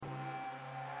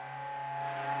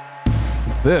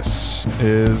This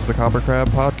is the Copper Crab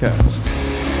Podcast.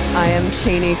 I am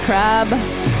Cheney Crab.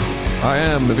 I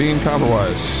am Naveen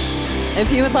Copperwise.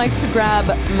 If you would like to grab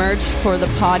merch for the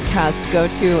podcast, go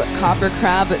to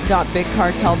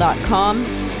coppercrab.bigcartel.com.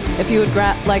 If you would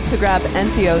like to grab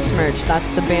Entheos merch, that's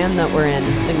the band that we're in,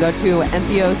 then go to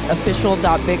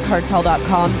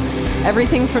entheosofficial.bigcartel.com.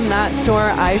 Everything from that store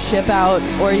I ship out,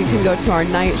 or you can go to our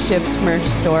Night Shift merch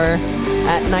store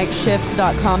at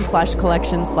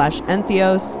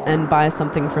nightshift.com/collection/entheos and buy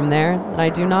something from there that I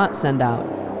do not send out.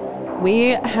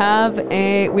 We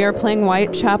are playing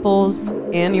Whitechapel's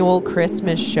annual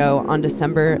Christmas show on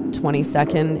December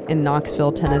 22nd in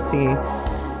Knoxville, Tennessee.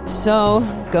 So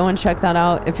go and check that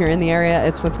out if you're in the area.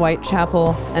 It's with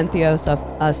Whitechapel, Entheos,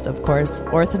 us, of course,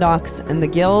 Orthodox, and the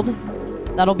Guild.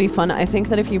 That'll be fun. I think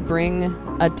that if you bring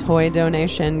a toy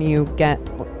donation, you get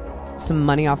some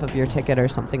money off of your ticket or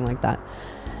something like that.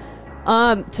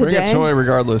 Today, Bring a toy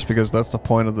regardless, because that's the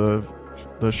point of the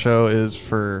show is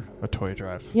for a toy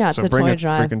drive. Yeah, it's so a bring toy a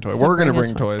drive. freaking toy. So We're going to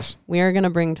bring bring a toy. toys. We are going to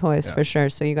bring toys for sure,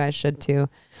 so you guys should too.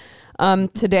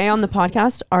 Today on the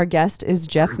podcast, our guest is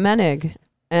Jeff Menig.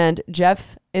 And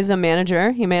Jeff is a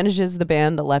manager. He manages the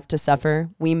band Left to Suffer.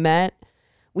 We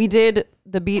did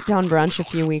the Beatdown Brunch a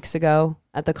few weeks ago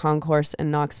at the concourse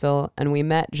in Knoxville, and we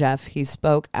met Jeff. He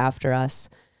spoke after us.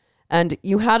 And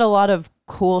you had a lot of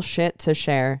cool shit to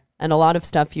share and a lot of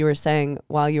stuff you were saying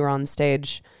while you were on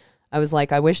stage. I was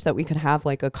like, I wish that we could have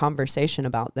like a conversation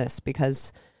about this,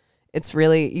 because it's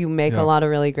really, you make a lot of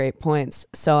really great points.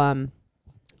 So,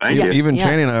 Even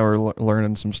Chaney and I were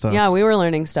learning some stuff. Yeah, we were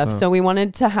learning stuff. So we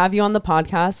wanted to have you on the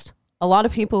podcast. A lot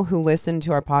of people who listen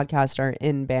to our podcast are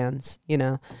in bands, you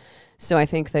know. So I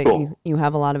think that you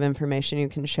have a lot of information you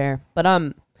can share. But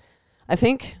I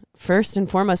think first and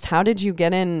foremost, how did you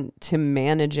get into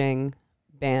managing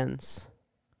bands?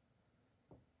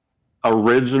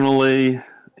 Originally,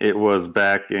 it was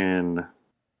back in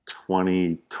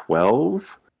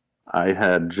 2012. I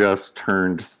had just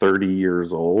turned 30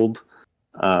 years old.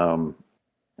 And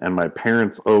my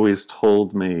parents always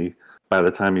told me, by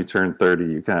the time you turned 30,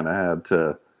 you kind of had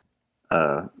to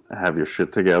have your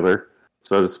shit together,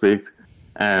 so to speak.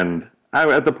 And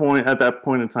at that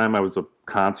point in time, I was a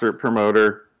concert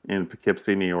promoter in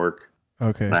Poughkeepsie, New York.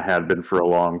 Okay. And I had been for a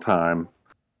long time.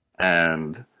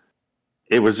 And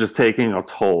it was just taking a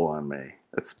toll on me,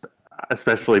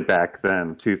 especially back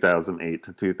then, 2008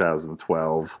 to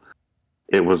 2012.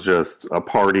 It was just a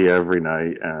party every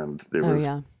night, and it was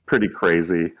pretty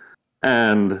crazy.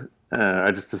 And I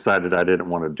just decided I didn't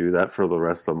want to do that for the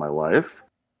rest of my life.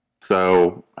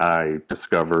 So I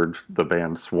discovered the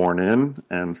band Sworn In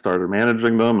and started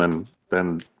managing them, and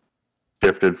then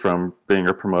shifted from being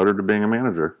a promoter to being a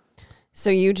manager. So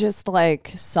you just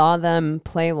like saw them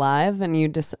play live, and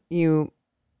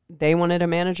they wanted a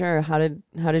manager, or how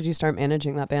did you start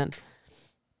managing that band?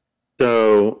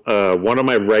 So one of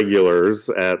my regulars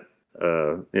at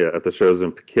the shows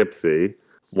in Poughkeepsie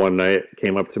one night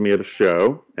came up to me at a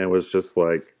show and was just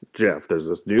like, Jeff, there's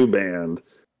this new band.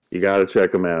 You got to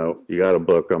check them out. You got to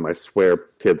book them. I swear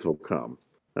kids will come.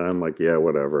 And I'm like, yeah,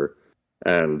 whatever.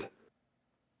 And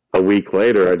a week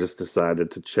later, I just decided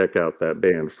to check out that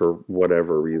band for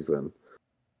whatever reason.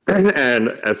 And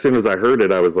as soon as I heard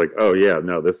it, I was like, oh, yeah,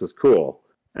 no, this is cool.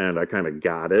 And I kind of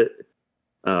got it.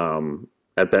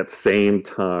 At that same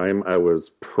time, I was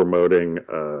promoting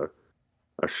a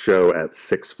show at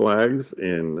Six Flags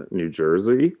in New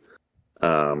Jersey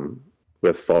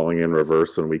with Falling in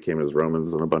Reverse and We Came as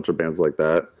Romans and a bunch of bands like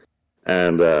that.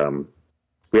 And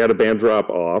we had a band drop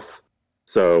off.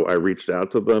 So I reached out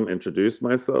to them, introduced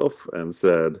myself, and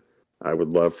said, I would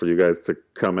love for you guys to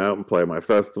come out and play my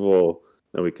festival.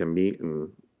 Then we can meet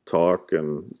and talk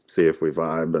and see if we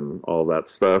vibe and all that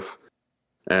stuff.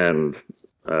 And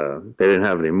they didn't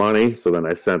have any money, so then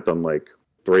I sent them like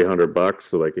 $300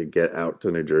 so they could get out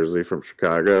to New Jersey from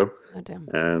Chicago. Oh, damn.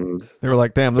 And they were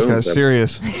like, damn, this guy's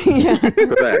serious. Yeah.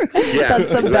 Correct. Yeah, that's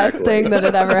the best thing that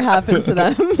had ever happened to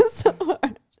them.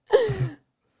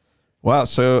 Wow.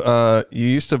 So you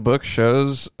used to book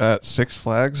shows at Six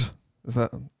Flags? Is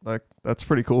that that's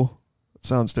pretty cool? It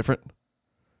sounds different.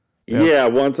 Yeah,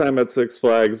 one time at Six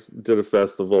Flags, did a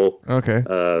festival. Okay.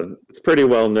 It's pretty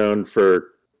well known for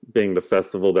being the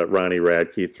festival that Ronnie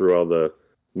Radke threw all the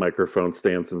microphone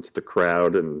stands into the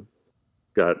crowd and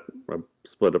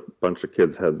split a bunch of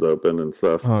kids' heads open and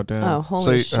stuff. Oh, damn. Oh,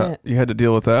 holy shit. You had to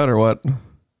deal with that, or what?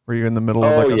 Were you in the middle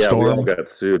of like a storm? We all got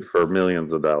sued for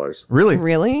millions of dollars. Really?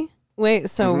 Really? Wait,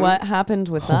 so what happened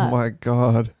with that? Oh, my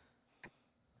God.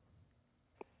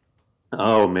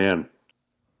 Oh, man.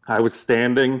 I was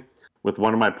standing with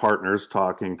one of my partners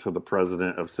talking to the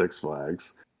president of Six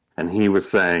Flags, and he was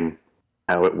saying,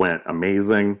 how it went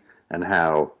amazing, and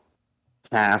how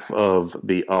half of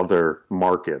the other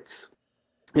markets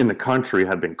in the country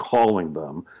had been calling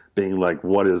them, being like,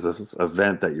 what is this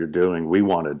event that you're doing? We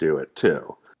want to do it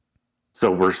too. So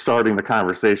we're starting the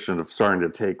conversation of starting to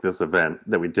take this event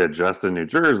that we did just in New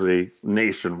Jersey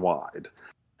nationwide.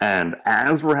 And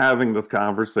as we're having this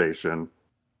conversation,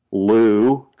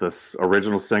 Lou, the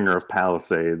original singer of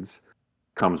Palisades,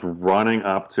 comes running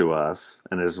up to us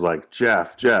and is like,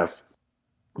 Jeff,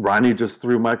 Ronnie just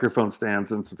threw microphone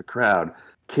stands into the crowd.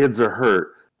 Kids are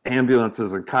hurt.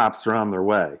 Ambulances and cops are on their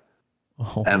way.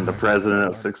 Oh, and the president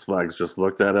of Six Flags just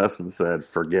looked at us and said,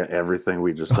 forget everything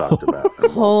we just talked about.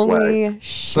 Holy shit.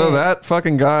 So that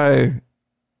fucking guy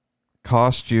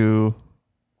cost you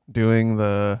doing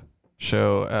the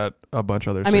show at a bunch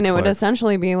of other I mean, it would Flags.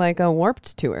 essentially be like a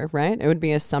Warped tour, right? It would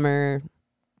be a summer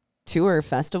tour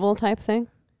festival type thing.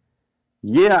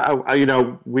 Yeah,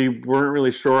 we weren't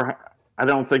really sure. I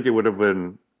don't think it would have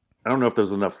been. I don't know if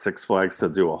there's enough Six Flags to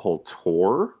do a whole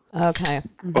tour. Okay.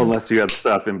 Unless you had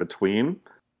stuff in between.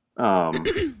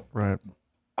 Right.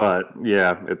 But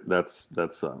yeah, that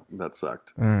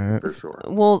sucked. All right. For sure.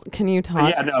 Well, can you talk?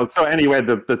 Yeah, no. So anyway,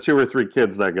 the 2 or 3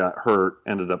 kids that got hurt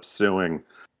ended up suing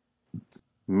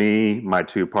me, my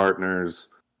 2 partners,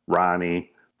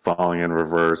 Ronnie, Falling in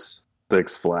Reverse,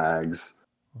 Six Flags.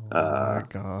 Oh my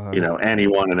God.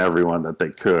 Anyone and everyone that they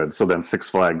could. So then Six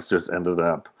Flags just ended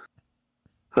up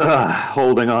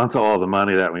holding on to all the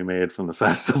money that we made from the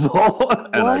festival.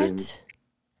 And What?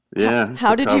 Yeah.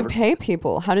 How did you pay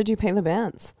people? How did you pay the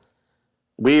bands?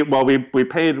 We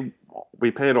paid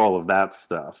all of that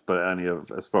stuff, but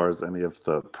as far as any of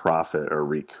the profit or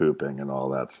recouping and all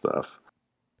that stuff.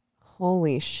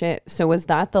 Holy shit. So was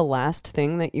that the last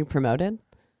thing that you promoted?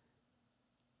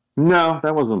 No,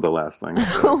 that wasn't the last thing I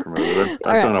promoted.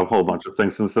 I've done a whole bunch of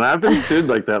things since then. I've been sued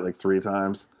like that like 3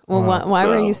 times. Well, why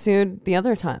were you sued the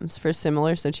other times? For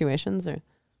similar situations? Or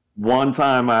one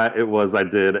time I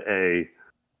did a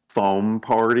foam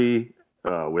party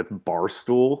with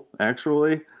Barstool,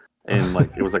 actually. And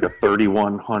it was like a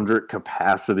 3,100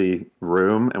 capacity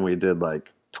room. And we did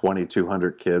like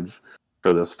 2,200 kids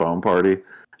for this foam party.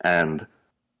 And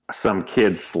some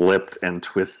kid slipped and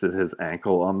twisted his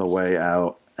ankle on the way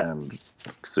out and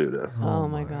sued us. Oh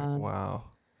my God. Wow.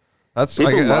 That's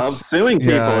People love suing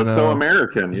people. Yeah, it's so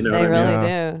American. You know they what I mean?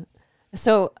 really do.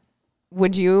 So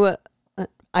would you,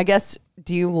 I guess,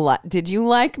 did you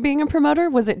like being a promoter?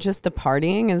 Was it just the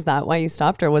partying? Is that why you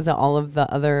stopped? Or was it all of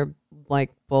the other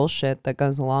bullshit that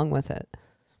goes along with it?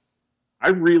 I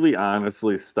really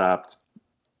honestly stopped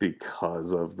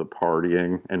because of the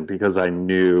partying and because I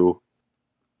knew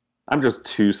I'm just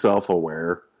too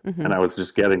self-aware. Mm-hmm. And I was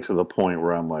just getting to the point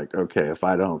where I'm like, okay, if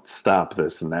I don't stop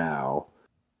this now,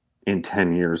 in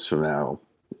 10 years from now,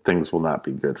 things will not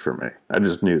be good for me. I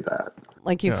just knew that.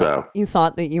 You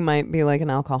thought that you might be like an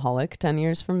alcoholic 10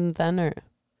 years from then, or?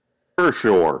 For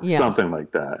sure. Yeah. Something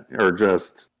like that. Or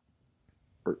just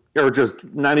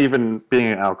not even being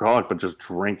an alcoholic, but just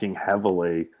drinking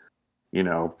heavily,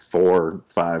 4 or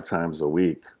 5 times a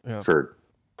week for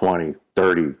 20,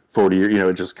 30, 40 years,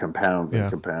 it just compounds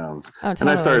and compounds. Oh, totally. And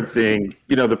I started seeing,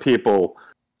 the people,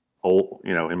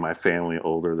 in my family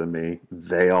older than me,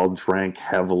 they all drank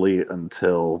heavily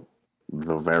until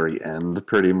the very end,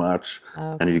 pretty much.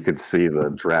 Okay. And you could see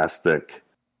the drastic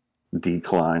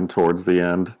decline towards the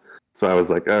end. So I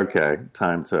was like, okay,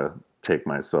 time to take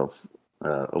myself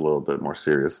a little bit more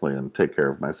seriously and take care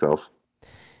of myself.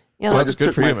 Yeah, so I just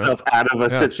took myself out of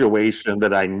a situation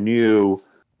that I knew.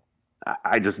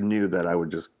 I just knew that I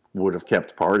would have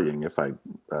kept partying if I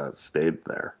stayed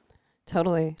there.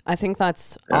 Totally. I think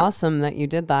that's awesome that you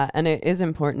did that. And it is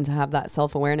important to have that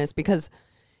self-awareness because,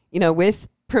 with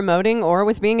promoting or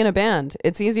with being in a band,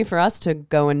 it's easy for us to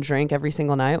go and drink every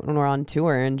single night when we're on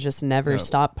tour and just never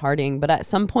stop partying. But at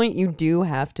some point you do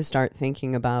have to start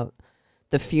thinking about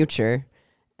the future.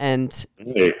 And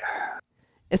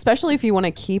especially if you want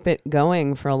to keep it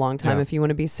going for a long time, if you want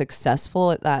to be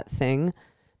successful at that thing,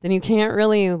 then you can't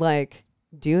really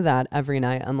do that every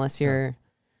night unless you're...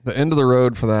 The end of the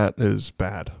road for that is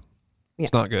bad. Yeah.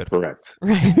 It's not good. Correct.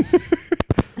 Right.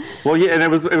 Well, yeah, and it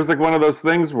was like one of those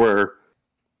things where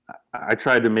I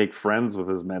tried to make friends with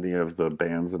as many of the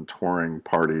bands and touring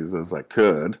parties as I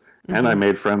could, and I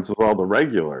made friends with all the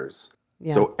regulars.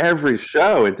 Yeah. So every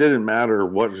show, it didn't matter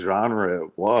what genre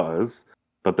it was,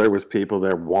 but there was people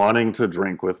there wanting to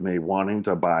drink with me, wanting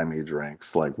to buy me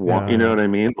drinks, you know what I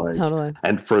mean? Totally.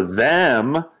 And for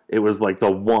them, it was like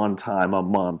the one time a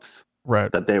month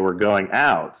that they were going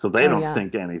out, so they don't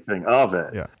think anything of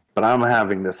it. Yeah. But I'm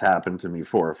having this happen to me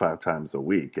 4 or 5 times a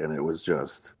week, and it was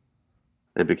just,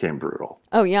 it became brutal.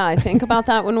 Oh yeah, I think about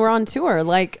that when we're on tour.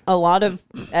 Like a lot of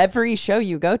every show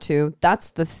you go to, that's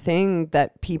the thing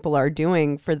that people are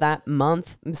doing for that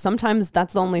month. Sometimes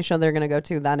that's the only show they're going to go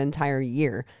to that entire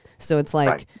year. So it's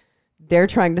like they're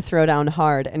trying to throw down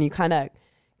hard, and you kind of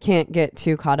can't get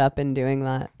too caught up in doing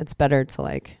that. It's better to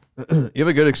like. You have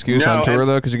a good excuse on tour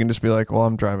though, because you can just be like, "Well,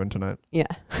 I'm driving tonight." Yeah.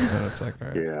 And it's like, all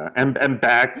right. Yeah, and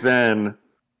back then,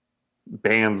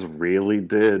 bands really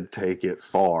did take it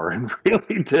far and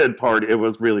really did party. It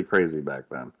was really crazy back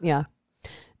then. Yeah.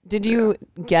 Did you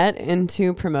get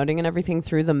into promoting and everything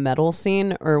through the metal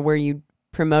scene, or were you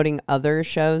promoting other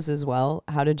shows as well?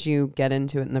 How did you get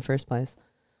into it in the first place?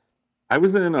 I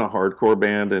was in a hardcore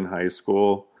band in high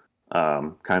school.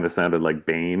 Kind of sounded like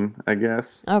Bane, I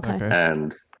guess. Okay.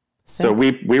 And Sick. so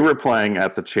we were playing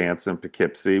at the Chance in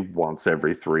Poughkeepsie once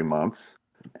every 3 months,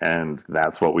 and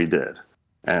that's what we did.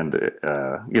 And,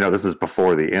 this is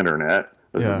before the internet.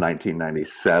 This is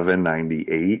 1997,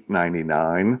 98,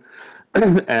 99.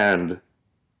 And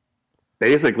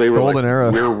basically Golden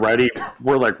era. we're ready.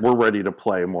 We're ready to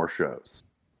play more shows.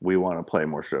 We want to play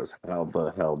more shows. How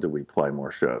the hell do we play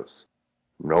more shows?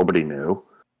 Nobody knew.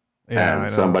 Yeah,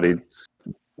 and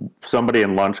somebody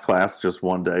in lunch class just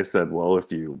one day said, well,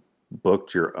 if you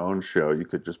booked your own show, you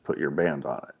could just put your band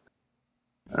on it.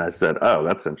 And I said, oh,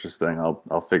 that's interesting.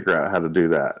 I'll figure out how to do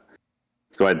that.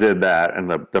 So I did that, and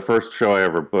the first show I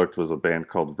ever booked was a band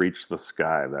called Reach the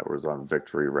Sky that was on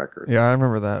Victory Records. Yeah, I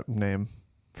remember that name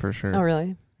for sure. Oh,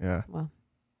 really? Yeah. Wow.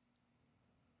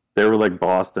 They were like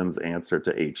Boston's answer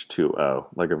to H2O,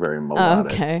 like a very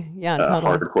melodic, Yeah,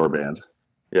 totally. hardcore band.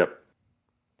 Yep.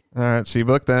 All right, so you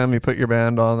book them, you put your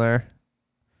band on there.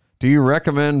 Do you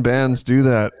recommend bands do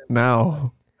that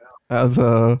now? As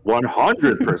a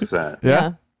 100%.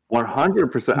 Yeah.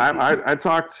 100%. I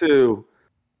talk to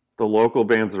the local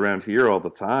bands around here all the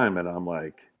time, and I'm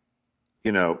like,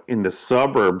 in the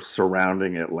suburbs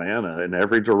surrounding Atlanta, in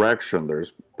every direction,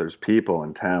 there's people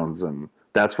in towns, and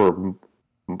that's where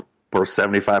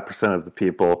 75% of the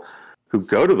people who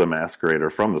go to the Masquerade are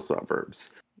from the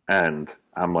suburbs. And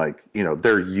I'm like,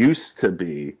 there used to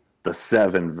be the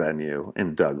 7 venue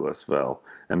in Douglasville,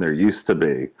 and there used to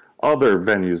be other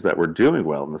venues that were doing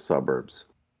well in the suburbs.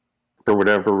 For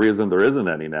whatever reason, there isn't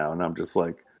any now. And I'm just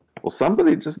like, well,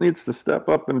 somebody just needs to step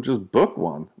up and just book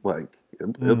one. Like,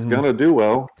 it's going to do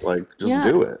well. Like, just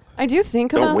do it. I do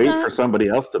think about Don't wait that. for somebody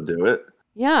else to do it.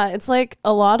 Yeah, it's like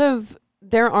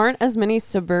there aren't as many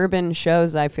suburban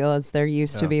shows, I feel, as there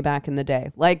used to be back in the day.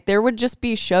 Like, there would just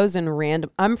be shows in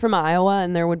I'm from Iowa,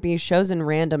 and there would be shows in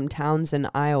random towns in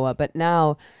Iowa. But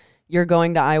now you're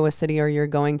going to Iowa City or you're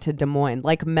going to Des Moines.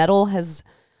 Like, metal has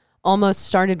almost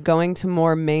started going to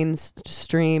more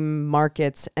mainstream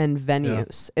markets and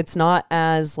venues. Yeah. It's not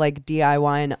as like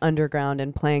DIY and underground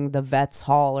and playing the Vets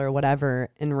Hall or whatever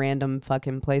in random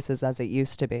fucking places as it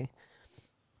used to be.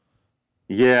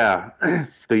 Yeah,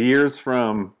 the years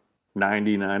from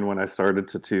 99 when I started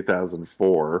to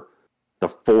 2004, the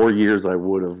 4 years I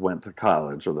would have went to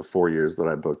college, or the 4 years that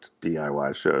I booked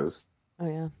DIY shows. Oh,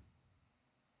 yeah.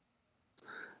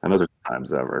 And those are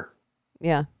times ever.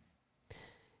 Yeah.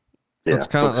 That's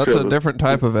a different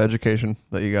type of education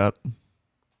that you got.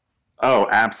 Oh,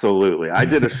 absolutely. I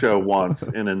did a show once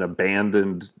in an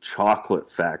abandoned chocolate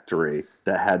factory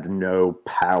that had no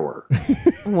power.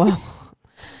 Well,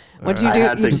 what'd you do?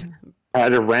 I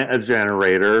had to rent a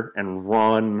generator and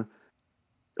run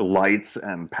lights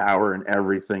and power and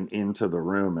everything into the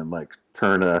room and like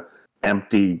turn a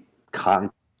empty Uh-oh.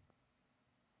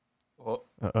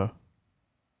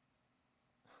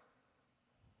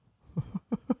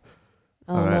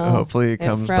 Oh, all right, no. hopefully he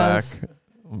comes back, froze.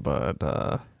 but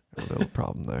a little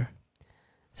problem there.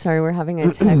 Sorry, we're having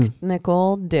a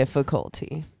technical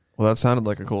difficulty. Well, that sounded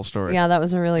like a cool story. Yeah, that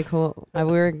was a really cool. We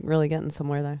were really getting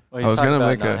somewhere there. Well, I was gonna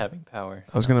make not having power.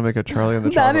 I was gonna make a Charlie and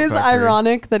the That Chocolate is Factory.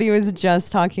 ironic that he was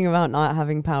just talking about not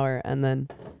having power, and then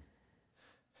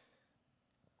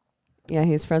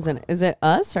he's frozen. Is it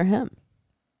us or him?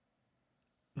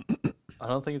 I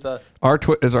don't think it's us.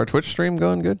 Is our Twitch stream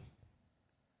going good?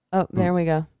 Oh, there we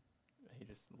go. He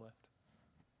just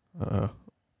left.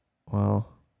 Well.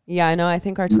 Yeah, I know. I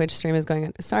think our Twitch stream is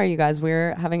going. Sorry, you guys.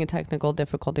 We're having a technical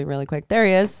difficulty really quick. There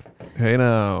he is. Hey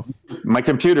now. My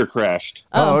computer crashed.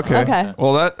 Oh, okay. Okay.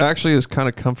 Well, that actually is kind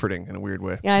of comforting in a weird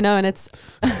way. Yeah, I know, and it's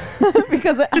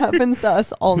because it happens to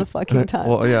us all the fucking time.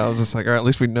 Well, yeah, I was just like, all right, at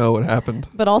least we know what happened.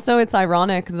 But also, it's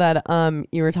ironic that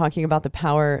you were talking about the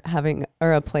power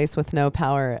or a place with no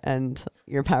power, and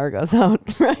your power goes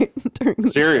out right during the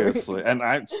Seriously, and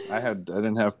I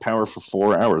didn't have power for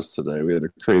 4 hours today. We had a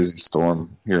crazy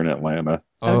storm here in Atlanta.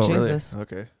 Oh, really? Jesus.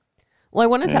 Okay. Well, I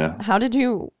wanted to. How did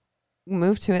you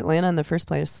move to Atlanta in the first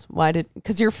place?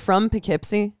 Because you're from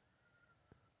Poughkeepsie?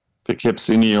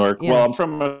 Poughkeepsie, New York. Yeah. Well,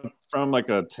 I'm from like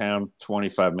a town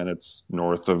 25 minutes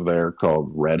north of there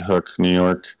called Red Hook, New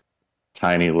York.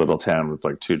 Tiny little town with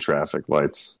like 2 traffic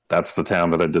lights. That's the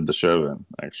town that I did the show in,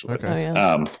 actually. Okay. Oh,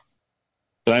 yeah.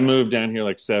 But I moved down here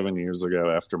like 7 years ago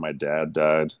after my dad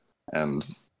died, and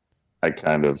I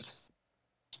kind of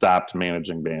stopped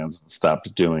managing bands and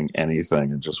stopped doing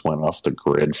anything and just went off the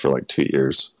grid for like 2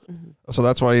 years. So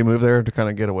that's why you moved there, to kind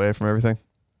of get away from everything?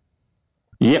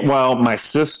 Yeah, well, my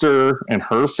sister and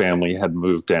her family had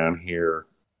moved down here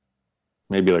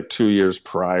maybe like 2 years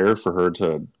prior for her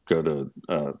to go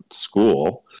to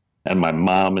school. And my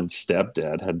mom and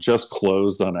stepdad had just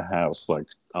closed on a house like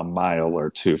a mile or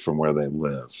 2 from where they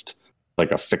lived,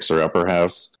 like a fixer-upper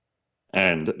house.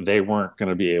 And they weren't going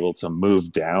to be able to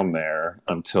move down there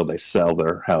until they sell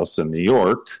their house in New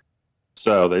York.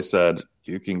 So they said,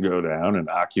 you can go down and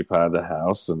occupy the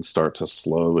house and start to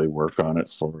slowly work on it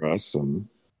for us and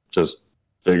just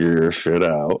figure your shit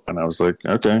out. And I was like,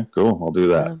 okay, cool, I'll do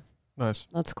that. Yeah, Nice.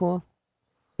 that's cool.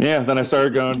 Yeah, then I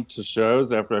started going to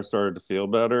shows after I started to feel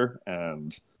better,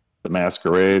 and the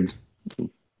Masquerade,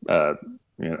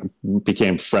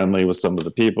 became friendly with some of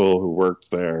the people who worked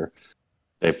there.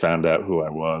 They found out who I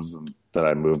was and that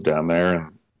I moved down there,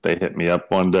 and they hit me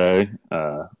up one day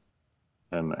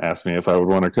and asked me if I would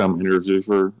want to come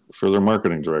interview for their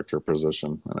marketing director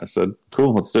position. And I said,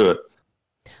 cool, let's do it.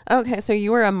 Okay, so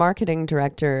you were a marketing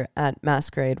director at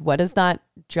Masquerade. What does that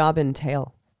job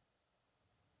entail?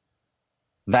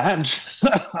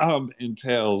 That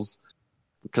entails,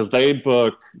 because they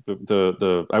book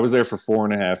the I was there for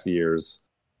 4.5 years,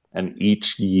 and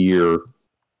each year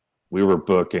we were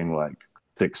booking like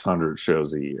 600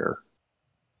 shows a year.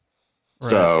 Right.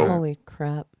 So Holy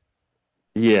crap.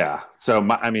 yeah, so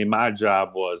my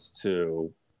job was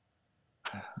to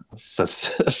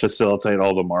facilitate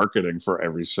all the marketing for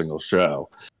every single show,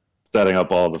 setting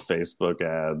up all the Facebook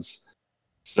ads,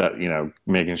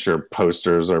 making sure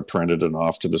posters are printed and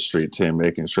off to the street team,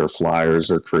 making sure flyers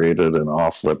are created and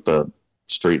off with the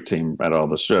street team at all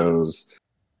the shows,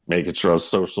 making sure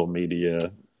social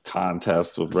media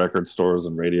contests with record stores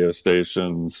and radio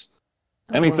stations,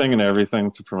 anything and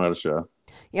everything to promote a show.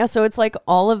 Yeah, so it's like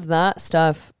all of that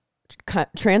stuff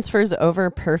transfers over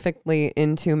perfectly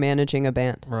into managing a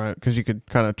band. Right, because you could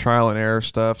kind of trial and error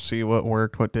stuff, see what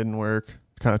worked, what didn't work,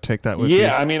 kind of take that with you.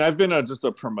 Yeah, I mean, I've been just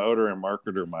a promoter and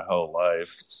marketer my whole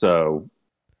life. So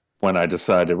when I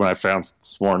found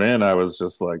Sworn In, I was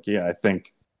just like, yeah, I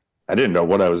think I didn't know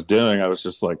what I was doing. I was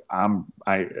just like,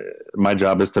 my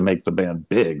job is to make the band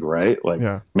big, right? Like,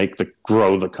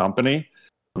 grow the company.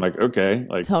 I'm like, okay,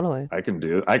 like Totally. I can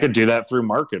do that through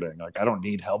marketing. Like, I don't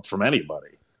need help from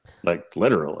anybody, like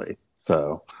literally.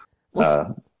 So,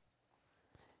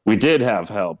 we did have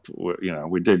help.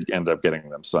 We did end up getting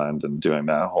them signed and doing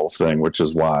that whole thing, which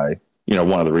is why,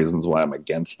 one of the reasons why I'm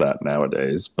against that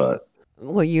nowadays. But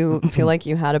Well, you feel like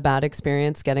you had a bad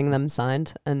experience getting them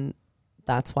signed, and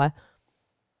that's why?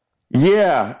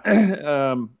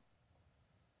 yeah,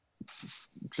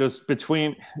 just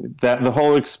between that, the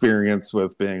whole experience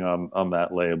with being on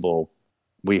that label,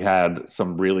 we had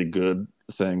some really good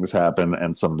things happen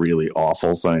and some really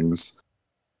awful things.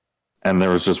 And there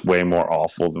was just way more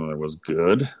awful than there was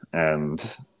good.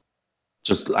 And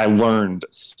I learned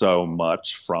so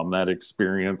much from that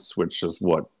experience, which is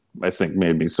what I think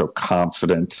made me so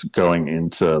confident going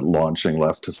into launching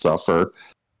Left to Suffer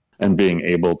and being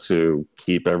able to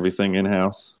keep everything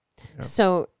in-house. Yep.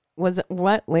 So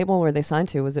what label were they signed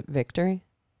to? Was it Victory?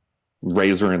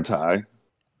 Razor and Tie.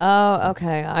 Oh,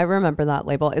 okay. I remember that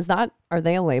label. Are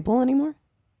they a label anymore?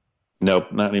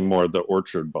 Nope, not anymore. The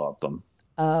Orchard bought them.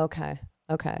 Oh, okay.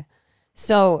 Okay.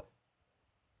 So,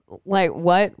 like,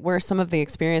 what were some of the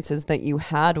experiences that you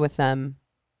had with them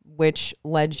which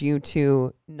led you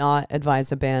to not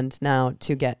advise a band now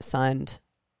to get signed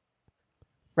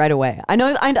right away?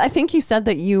 I think you said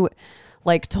that you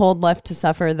told Left to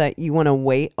Suffer that you want to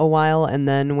wait a while, and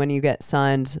then when you get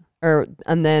signed,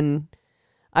 and then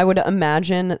I would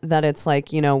imagine that it's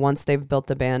once they've built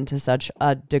the band to such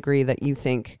a degree that you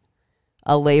think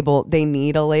they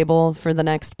need a label for the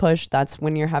next push, that's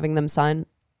when you're having them sign.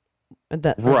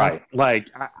 Right. Like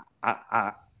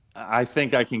I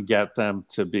think I can get them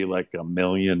to be like 1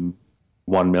 million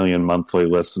monthly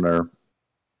listener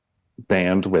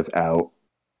band without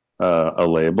a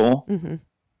label. Mm-hmm.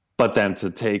 But then to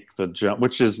take the jump,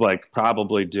 which is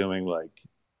probably doing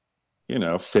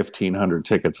 1,500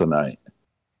 tickets a night.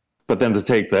 But then to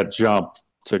take that jump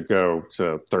to go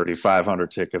to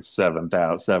 3,500 tickets,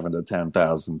 7,000 to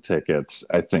 10,000 tickets,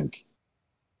 I think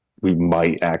we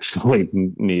might actually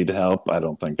need help, I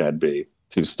don't think I'd be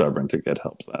too stubborn to get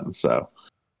help then. So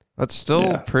That's still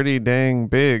Yeah. pretty dang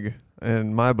big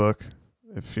in my book.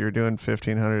 If you're doing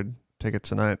 1,500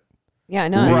 tickets a night, Yeah, I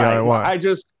know. Right. DIY. I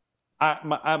just,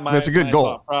 That's a good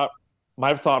goal.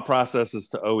 My thought process is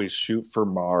to always shoot for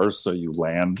Mars so you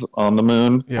land on the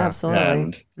moon. yeah, Absolutely.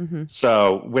 And Mhm.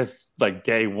 so with like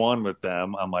day one with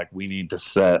them, I'm like, we need to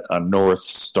set a North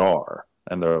Star.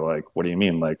 And they're like, what do you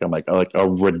mean? Like, I'm like a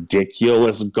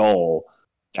ridiculous goal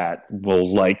that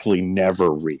will likely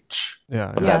never reach.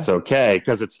 yeah, But Yeah. that's okay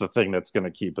because it's the thing that's going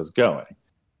to keep us going.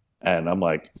 And I'm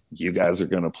like, you guys are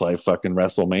going to play fucking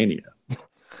WrestleMania.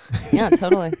 Yeah,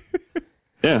 totally.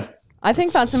 Yeah. I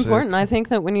think that's Sick. important. I think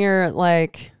that when you're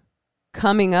like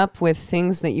coming up with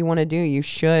things that you want to do, you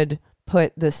should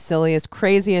put the silliest,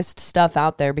 craziest stuff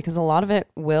out there because a lot of it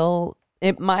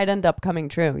might end up coming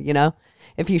true, you know?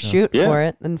 If you shoot Yeah. for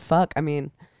it, then fuck. I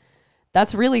mean,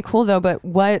 that's really cool though, but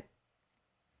what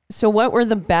were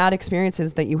the bad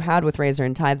experiences that you had with Razor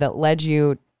and Tide that led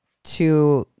you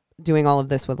to doing all of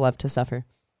this with Left to Suffer?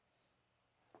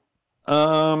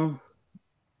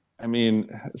 I mean,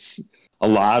 a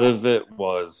lot of it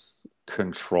was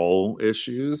control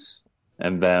issues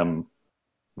and them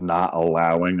not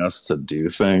allowing us to do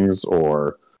things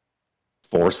or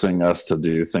forcing us to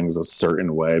do things a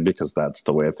certain way because that's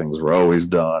the way things were always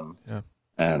done. Yeah.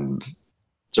 And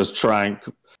just trying,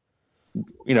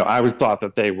 I always thought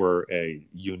that they were a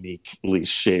uniquely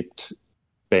shaped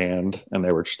band and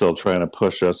they were still trying to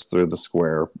push us through the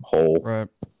square hole. right.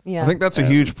 Yeah. I think that's a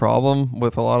huge problem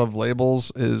with a lot of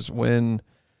labels is when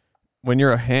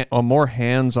you're a more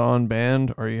hands-on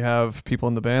band or you have people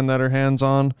in the band that are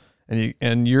hands-on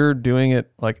and you're doing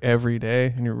it like every day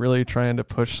and you're really trying to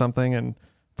push something and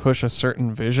push a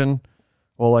certain vision.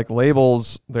 Well, like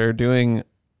labels, they're doing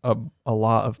a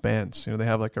lot of bands. They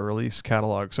have like a release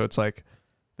catalog. So it's like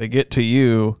they get to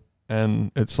you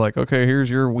and it's like, okay,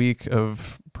 here's your week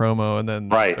of promo and then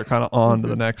Right. they're kind of on to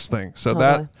the next thing. So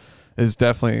Totally. that is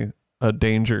definitely a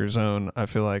danger zone, I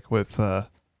feel like, with the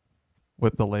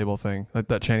label thing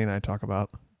that Channing and I talk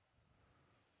about.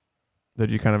 Did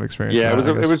you kind of experience Yeah,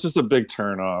 that, it was just a big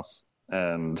turnoff.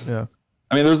 And Yeah.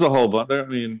 I mean, there's a whole bunch. I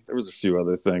mean, there was a few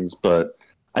other things, but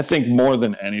I think more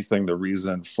than anything, the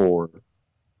reason for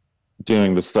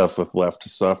doing the stuff with Left to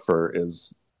Suffer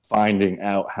is finding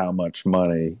out how much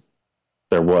money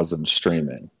there was in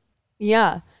streaming.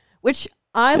 Yeah, which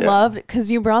I Yeah. loved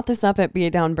because you brought this up at Be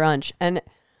It Down Brunch, and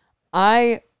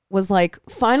I was like,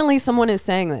 finally someone is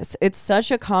saying this. It's such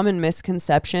a common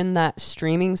misconception that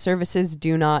streaming services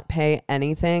do not pay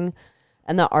anything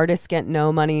and the artists get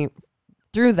no money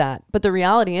through that. But the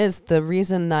reality is the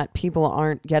reason that people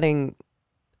aren't getting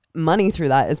money through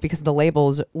that is because the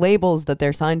labels that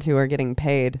they're signed to are getting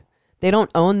paid. They don't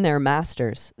own their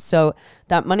masters. So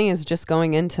that money is just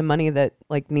going into money that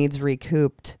like needs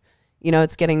recouped.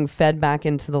 It's getting fed back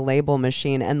into the label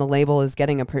machine and the label is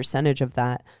getting a percentage of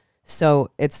that. So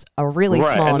it's a really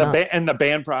small amount. And the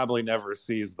band probably never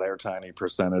sees their tiny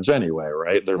percentage anyway,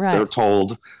 right? They're Right. they're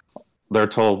told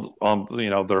on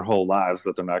their whole lives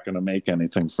that they're not going to make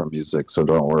anything from music, so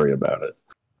don't worry about it.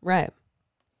 Right.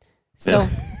 So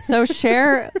so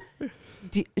share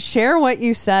what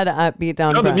you said at Beat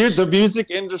Down No, Brunch. the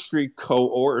music industry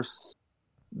coerce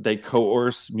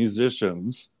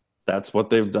musicians. That's what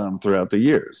they've done throughout the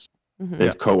years. Mhm.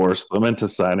 They've coerced them into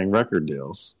signing record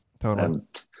deals Totally. and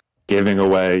giving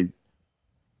away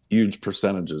huge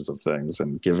percentages of things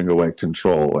and giving away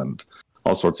control and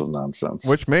all sorts of nonsense.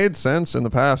 Which made sense in the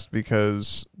past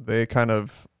because they kind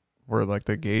of were like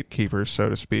the gatekeepers, so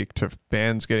to speak, to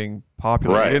bands getting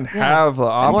popular. Right. They didn't Yeah. have the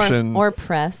option. Or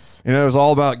press. It was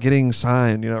all about getting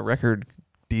signed, record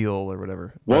deal or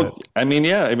whatever. Well, But- I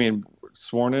mean,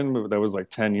 Sworn In, that was like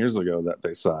 10 years ago that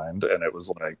they signed, and it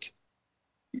was like,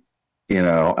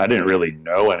 I didn't really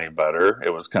know any better.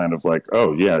 It was kind of like,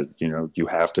 oh, yeah, you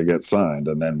have to get signed.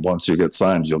 And then once you get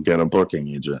signed, you'll get a booking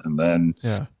agent. And then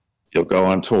yeah. you'll go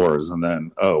on tours. And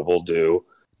then, we'll do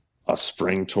a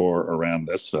spring tour around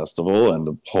this festival.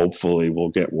 And hopefully we'll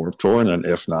get Warped Tour. And then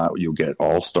if not, you'll get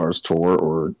All Stars Tour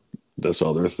or this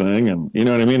other thing. And you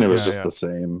know what I mean? It was just the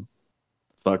same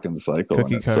fucking cycle.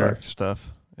 Cookie and it cutter sucked. stuff.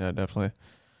 Yeah, definitely.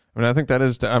 I mean, I think that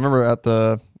is. I remember at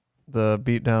the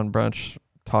Beat Down Brunch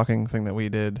talking thing that we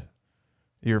did.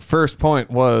 Your first point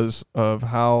was of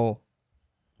how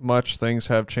much things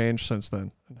have changed since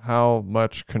then, and how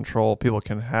much control people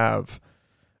can have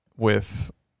with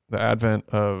the advent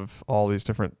of all these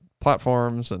different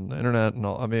platforms and the internet and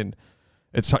all. I mean,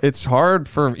 it's hard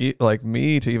for like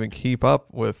me to even keep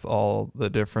up with all the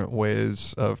different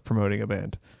ways of promoting a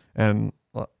band. And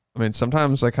I mean,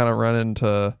 sometimes I kind of run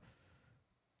into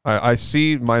I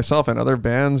see myself and other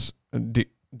bands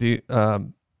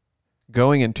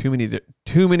going in too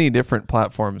many different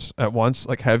platforms at once.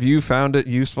 Like, have you found it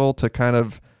useful to kind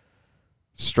of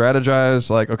strategize?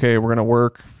 Like, okay, we're gonna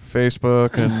work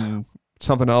Facebook and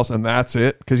something else, and that's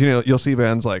it. Because you'll see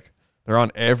bands like they're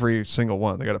on every single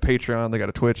one. They got a Patreon, they got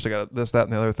a Twitch, they got this, that,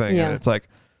 and the other thing. Yeah. And it's like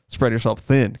spread yourself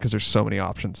thin because there's so many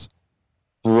options.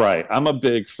 Right. I'm a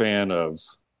big fan of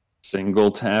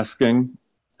single tasking,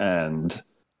 and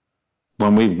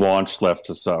when we launched Left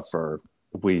to Suffer,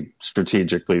 we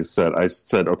strategically said,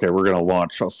 okay, we're going to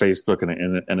launch a Facebook and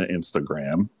an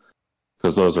Instagram,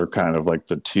 because those are kind of like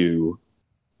the two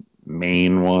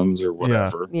main ones or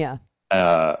whatever. Yeah.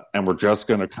 And we're just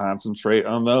going to concentrate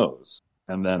on those.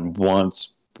 And then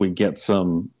once we get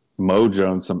some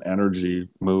mojo and some energy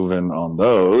moving on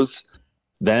those,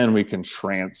 then we can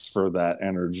transfer that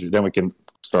energy. Then we can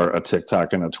start a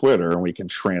TikTok and a Twitter, and we can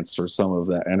transfer some of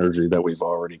that energy that we've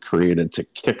already created to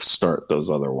kickstart those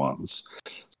other ones.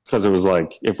 Because it was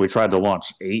like, if we tried to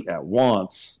launch 8 at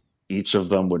once, each of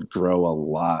them would grow a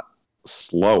lot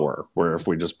slower. Where if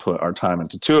we just put our time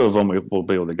into 2 of them, we'll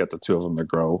be able to get the 2 of them to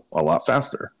grow a lot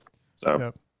faster. So,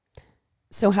 Yep.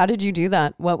 So how did you do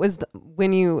that? What was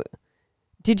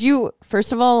did you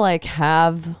first of all like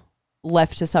have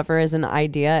Left to Suffer as an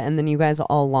idea, and then you guys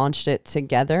all launched it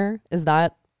together? Is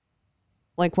that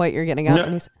like what you're getting at? No.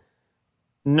 When you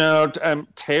No,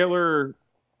 Taylor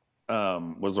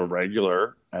was a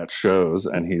regular at shows,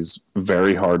 and he's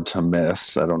very hard to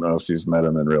miss. I don't know if you've met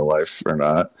him in real life or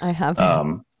not. I have.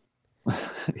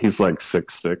 He's like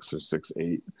 6'6" or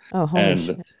 6'8". Oh, holy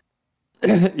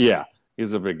shit. Yeah,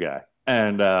 he's a big guy.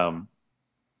 And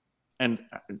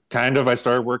kind of I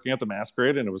started working at the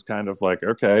Masquerade, and it was kind of like,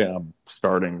 okay, I'm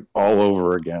starting all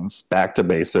over again, back to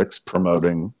basics,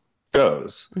 promoting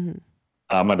shows. Mm-hmm.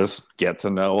 I'm going to get to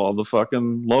know all the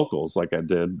fucking locals like I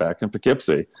did back in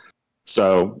Poughkeepsie.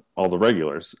 So all the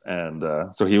regulars. And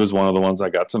so he was one of the ones I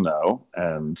got to know.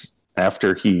 And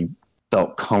after he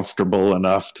felt comfortable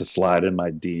enough to slide in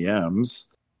my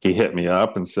DMs, he hit me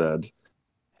up and said,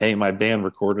 hey, my band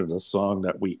recorded a song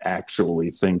that we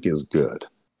actually think is good.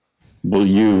 Will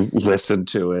you listen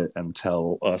to it and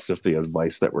tell us if the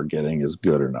advice that we're getting is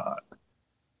good or not?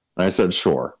 And I said,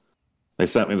 sure. They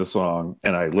sent me the song,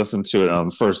 and I listened to it on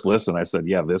the first listen. I said,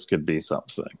 yeah, this could be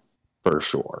something for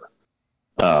sure.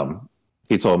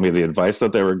 He told me the advice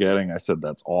that they were getting. I said,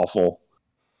 that's awful.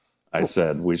 I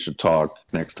said, we should talk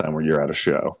next time when you're at a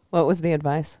show. What was the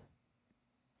advice?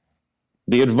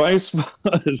 The advice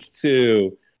was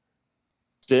to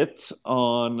sit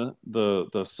on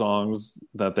the songs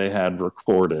that they had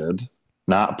recorded,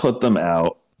 not put them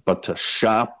out, but to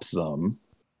shop them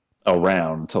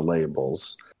around to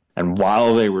labels. And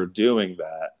while they were doing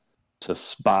that, to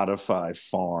Spotify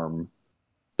farm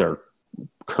their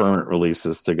current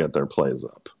releases to get their plays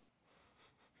up.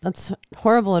 That's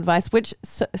horrible advice.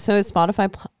 So is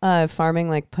Spotify farming,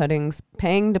 like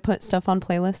paying to put stuff on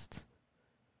playlists?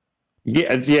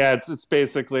 Yeah, it's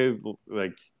basically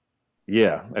like,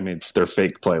 yeah. I mean, they're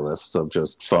fake playlists of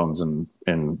just phones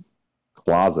in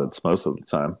closets most of the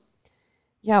time.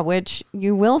 Yeah, which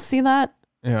you will see that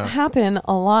happen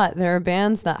a lot. There are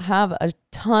bands that have a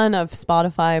ton of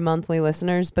Spotify monthly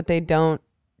listeners, but they don't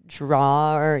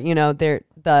draw, or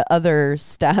the other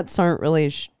stats aren't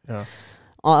really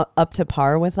up to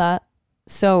par with that.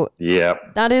 So yeah,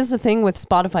 that is the thing with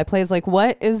Spotify plays. Like,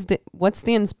 what's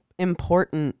the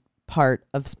important part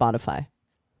of Spotify?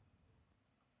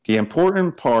 The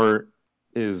important part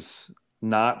is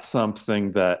not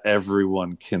something that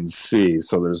everyone can see,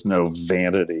 so there's no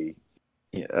vanity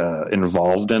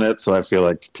involved in it. So I feel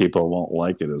like people won't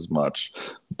like it as much.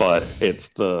 But it's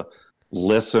the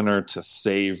listener to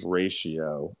save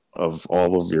ratio of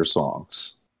all of your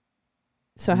songs.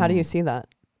 So how do you see that?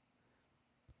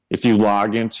 If you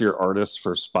log into your Artists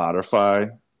for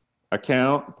Spotify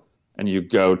account and you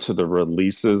go to the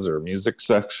releases or music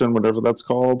section, whatever that's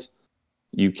called,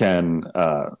 you can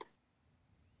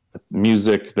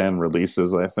music then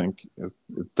releases, I think.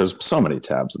 There's so many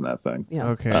tabs in that thing. Yeah.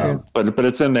 Okay. But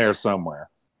it's in there somewhere.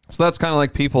 So that's kind of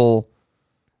like people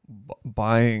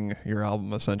buying your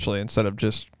album essentially instead of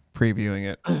just previewing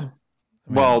it. I mean,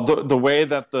 Well, the way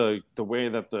that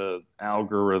the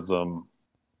algorithm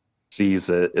sees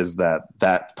it is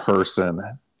that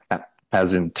person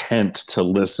has intent to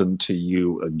listen to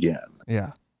you again.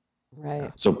 yeah.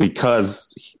 Right. So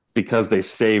because they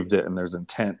saved it and there's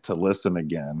intent to listen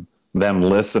again, them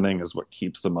listening is what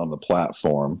keeps them on the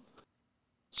platform.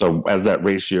 So as that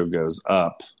ratio goes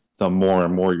up, the more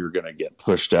and more you're going to get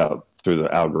pushed out through the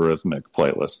algorithmic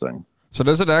playlisting. So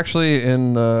does it actually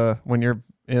when you're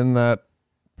in that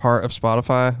part of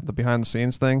Spotify, the behind the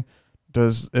scenes thing,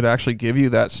 does it actually give you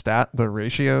that stat, the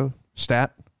ratio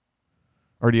stat,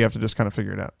 or do you have to just kind of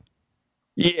figure it out?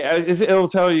 Yeah, it'll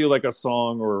tell you like a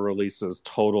song or a release's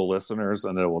total listeners,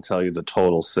 and it will tell you the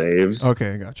total saves.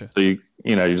 Okay, gotcha. So you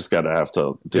just got to have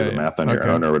to do the math on your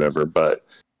own or whatever. But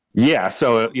yeah,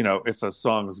 so if a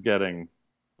song's getting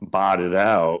botted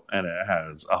out and it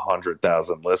has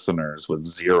 100,000 listeners with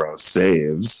 0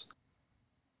 saves,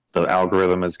 the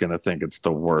algorithm is going to think it's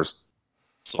the worst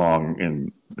song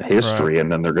in history,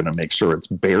 and then they're going to make sure it's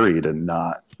buried and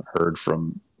not heard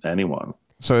from anyone.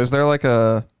 So is there like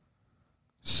a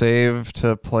save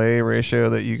to play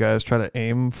ratio that you guys try to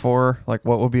aim for? Like,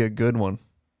 what would be a good one?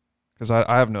 Because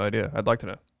I have no idea. I'd like to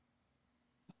know.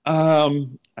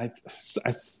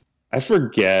 I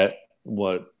forget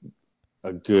what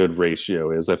a good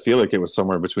ratio is. I feel like it was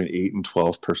somewhere between 8 and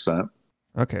 12%.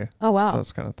 Okay. Oh wow. So I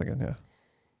was kind of thinking, yeah.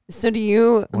 So do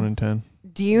you 1 in 10.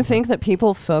 Do you think that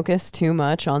people focus too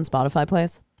much on Spotify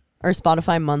plays or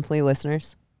Spotify monthly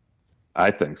listeners? I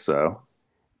think so.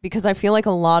 Because I feel like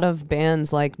a lot of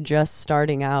bands like just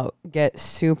starting out get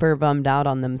super bummed out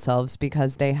on themselves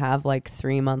because they have like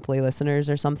 3 monthly listeners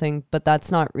or something, but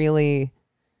that's not really.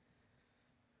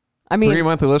 I mean, 3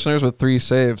 monthly listeners with 3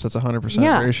 saves. That's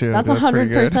 100% ratio. That's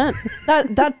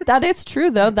 100%. That is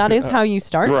true though. That is how you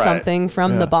start something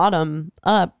from the bottom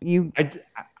up.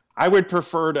 I would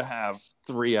prefer to have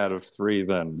 3 out of 3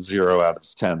 than 0 out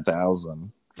of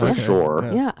 10,000 for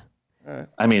sure. Yeah. Right.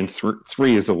 I mean,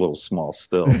 3 is a little small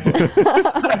still.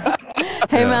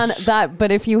 Hey man,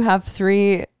 but if you have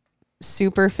 3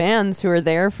 super fans who are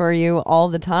there for you all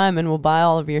the time and will buy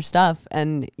all of your stuff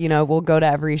and will go to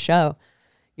every show,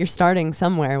 you're starting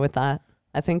somewhere with that.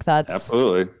 I think that's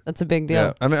a big deal.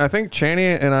 Yeah. I mean, I think Chaney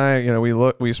and I,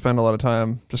 we spend a lot of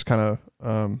time just kind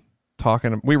of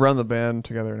talking. We run the band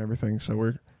together and everything, so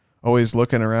we're always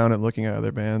looking around and looking at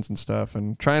other bands and stuff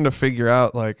and trying to figure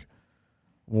out like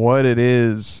what it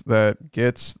is that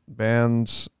gets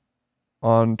bands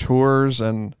on tours.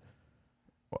 And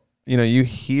you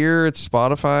hear it's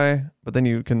Spotify, but then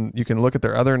you can look at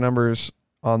their other numbers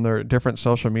on their different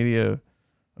social media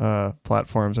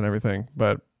platforms and everything.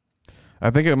 But I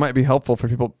think it might be helpful for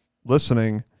people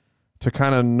listening to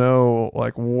kind of know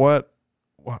like what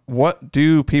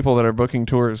do people that are booking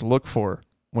tours look for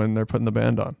when they're putting the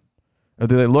band on? Or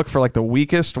do they look for like the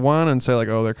weakest one and say like,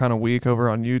 oh, they're kind of weak over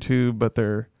on YouTube, but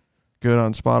they're good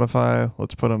on Spotify.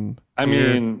 Let's put them here. I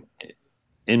mean,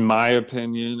 in my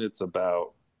opinion, it's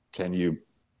about, can you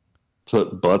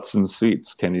put butts in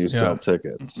seats? Can you sell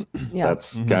tickets? Yeah.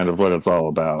 That's kind of what it's all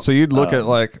about. So you'd look at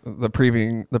like the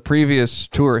previous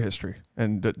tour history,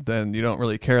 and then you don't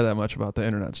really care that much about the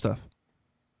internet stuff.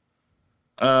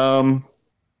 I'm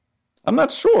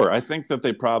not sure. I think that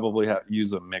they probably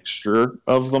use a mixture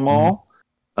of them all.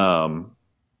 Because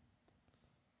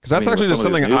that's actually just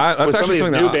something that's actually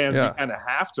something new bands you kind of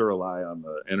have to rely on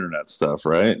the internet stuff,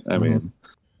 right? I mean,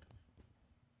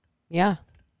 yeah,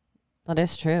 that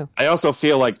is true. I also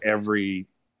feel like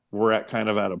we're at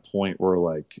a point where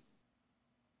like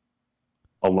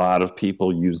a lot of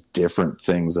people use different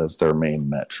things as their main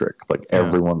metric. Like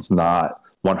everyone's not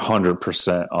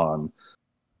 100% on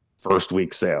first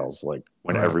week sales, like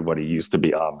when everybody used to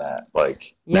be on that.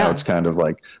 Like now it's kind of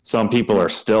like some people are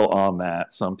still on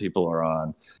that. Some people are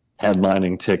on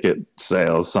headlining ticket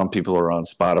sales. Some people are on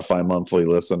Spotify monthly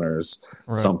listeners.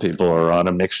 Right. Some people are on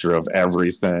a mixture of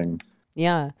everything.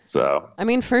 Yeah. So, I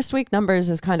mean, first week numbers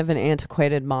is kind of an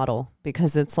antiquated model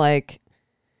because it's like,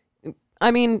 I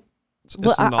mean,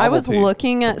 I was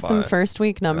looking at some first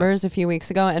week numbers a few weeks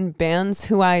ago, and bands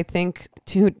who I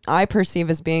perceive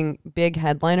as being big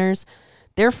headliners,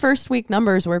 their first week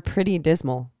numbers were pretty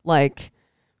dismal, like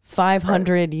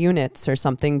 500 units or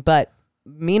something. But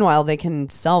meanwhile, they can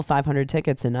sell 500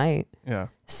 tickets a night. Yeah.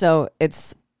 So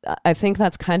I think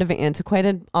that's kind of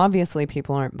antiquated. Obviously,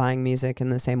 people aren't buying music in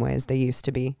the same way as they used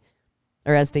to be,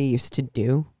 or as they used to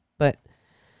do. But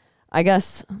I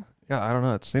guess. Yeah, I don't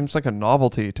know. It seems like a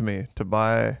novelty to me to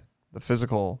buy the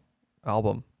physical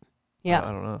album. Yeah.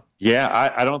 I don't know.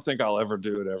 Yeah, I don't think I'll ever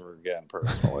do it ever again,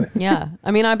 personally. Yeah.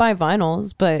 I mean, I buy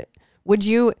vinyls, but would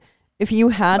you, if you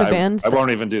had a band... I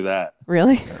won't even do that.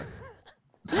 Really?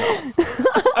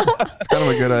 It's kind of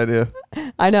a good idea.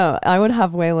 I know. I would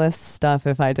have way less stuff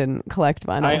if I didn't collect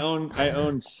vinyl. I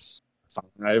own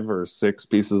 5 or 6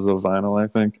 pieces of vinyl, I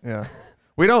think. Yeah.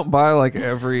 We don't buy like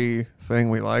everything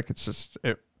we like. It's just...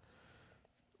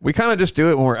 We kind of just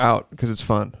do it when we're out because it's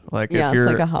fun. Like if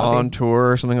you're like on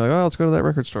tour or something, like, oh, let's go to that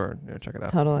record store and check it out.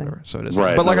 Totally. So it is.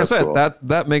 Right. But like I said, cool.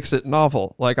 that makes it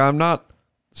novel. Like I'm not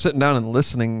sitting down and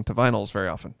listening to vinyls very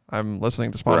often. I'm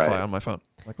listening to Spotify on my phone.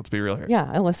 Like, let's be real here. Yeah,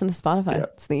 I listen to Spotify. Yeah.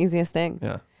 It's the easiest thing.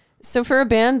 Yeah. So for a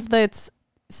band that's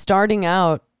starting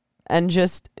out and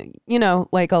just,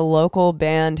 like a local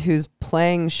band who's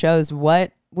playing shows,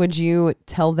 what would you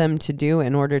tell them to do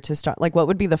in order to start? Like, what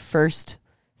would be the first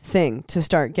thing to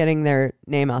start getting their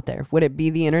name out there? Would it be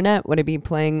the internet? Would it be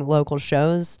playing local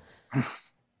shows?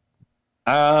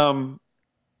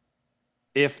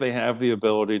 If they have the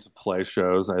ability to play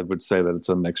shows, I would say that it's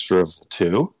a mixture of the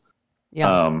two.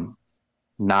 Yeah.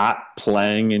 Not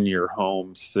playing in your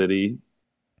home city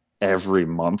every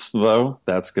month, though,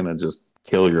 that's going to just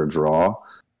kill your draw.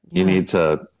 Yeah. You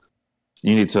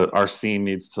need to, our scene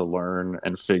needs to learn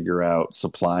and figure out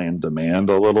supply and demand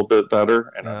a little bit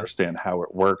better and understand how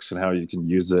it works and how you can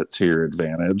use it to your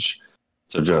advantage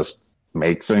to just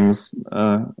make things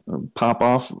pop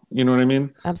off. You know what I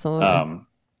mean? Absolutely.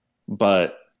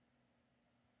 But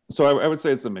so I would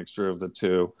say it's a mixture of the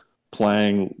two,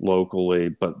 playing locally,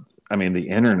 but I mean, the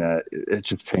internet, it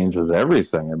just changes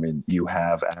everything. I mean, you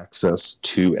have access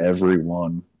to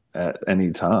everyone at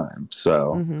any time.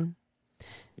 So,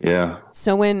 yeah.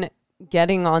 So when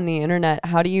getting on the internet,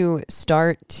 how do you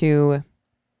start to,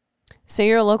 say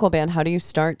you're a local band, how do you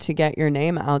start to get your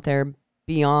name out there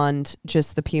beyond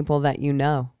just the people that you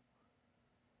know?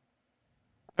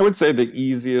 I would say the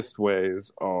easiest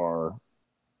ways are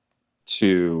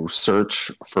to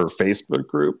search for Facebook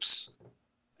groups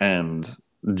and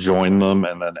join them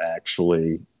and then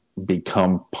actually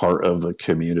become part of the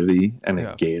community and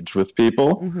engage with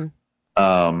people.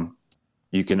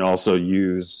 You can also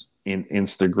use an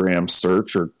Instagram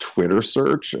search or Twitter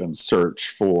search and search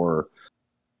for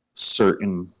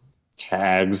certain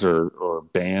tags or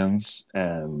bands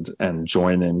and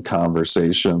join in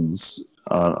conversations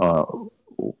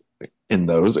in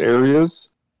those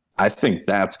areas. I think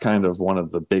that's kind of one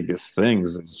of the biggest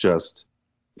things, is just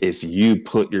if you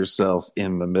put yourself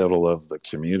in the middle of the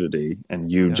community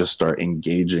and you just start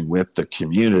engaging with the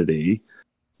community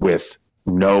with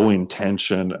no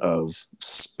intention of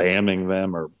spamming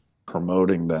them or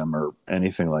promoting them or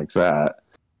anything like that,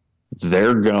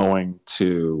 they're going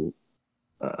to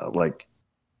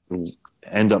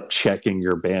end up checking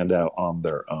your band out on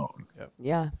their own.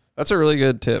 Yeah. That's a really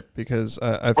good tip, because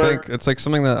I think it's like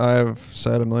something that I've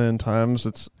said a million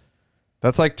times.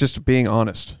 That's like just being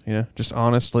honest, just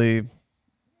honestly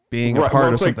being a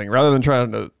part of something rather than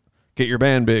trying to get your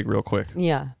band big real quick.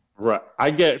 Yeah. Right.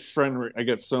 I get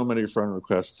so many friend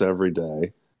requests every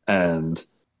day. And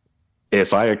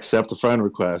if I accept a friend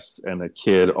request and a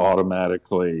kid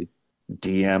automatically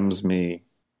DMs me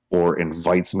or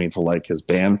invites me to like his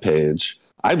band page,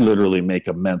 I literally make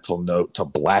a mental note to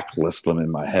blacklist them in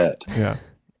my head. Yeah.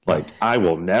 Like, I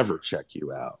will never check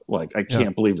you out. Like, I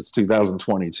can't believe it's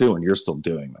 2022 and you're still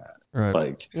doing that. Right.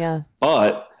 Like, yeah.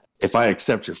 But if I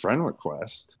accept your friend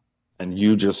request and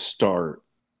you just start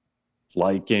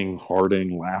liking,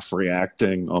 hearting, laugh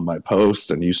reacting on my posts,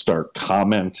 and you start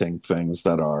commenting things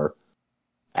that are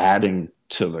adding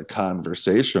to the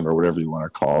conversation or whatever you want to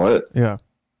call it. Yeah.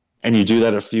 And you do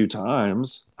that a few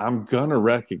times, I'm going to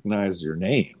recognize your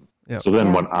name. Yeah. So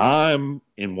then when I'm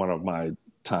in one of my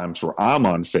times where I'm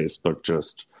on Facebook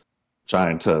just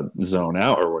trying to zone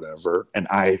out or whatever, and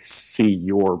I see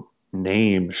your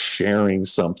name sharing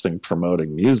something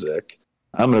promoting music,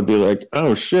 I'm going to be like,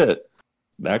 oh shit,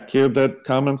 that kid that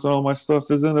comments on all my stuff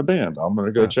is in a band. I'm going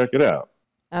to go check it out.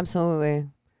 Absolutely.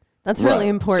 That's really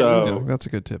important. So, that's a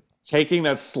good tip. Taking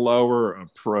that slower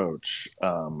approach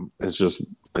it's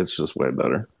just way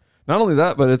better. Not only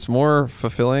that, but it's more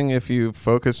fulfilling if you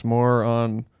focus more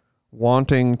on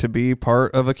wanting to be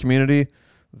part of a community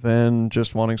than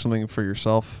just wanting something for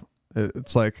yourself.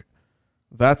 It's like,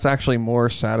 that's actually more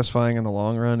satisfying in the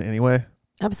long run anyway.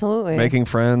 Absolutely. Making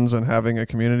friends and having a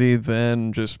community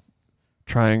than just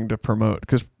trying to promote,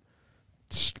 because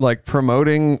like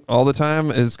promoting all the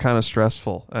time is kind of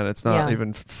stressful and it's not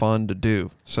even fun to do.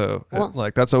 So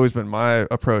that's always been my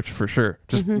approach for sure.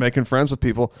 Just making friends with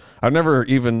people. I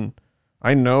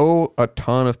know a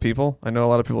ton of people. I know a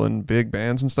lot of people in big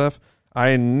bands and stuff.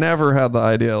 I never had the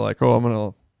idea like, oh, I'm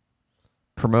going to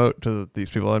promote to these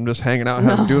people. I'm just hanging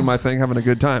out, doing my thing, having a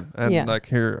good time. And like,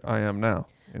 here I am now,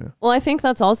 Well, I think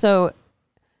that's also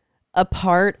a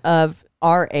part of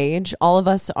our age. All of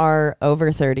us are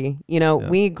over 30.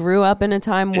 We grew up in a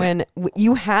time when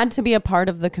you had to be a part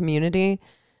of the community,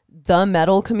 the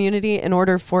metal community, in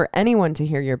order for anyone to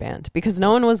hear your band, because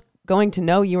no one was going to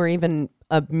know you were even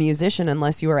a musician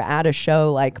unless you were at a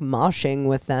show like moshing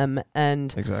with them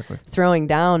and Exactly. throwing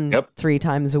down Yep. 3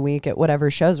 times a week at whatever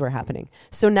shows were happening.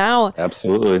 So now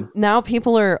Absolutely.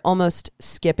 people are almost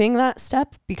skipping that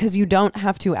step because you don't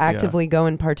have to actively go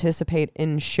and participate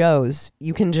in shows.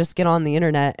 You can just get on the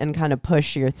internet and kind of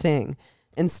push your thing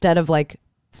instead of like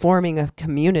forming a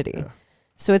community. Yeah.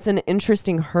 So it's an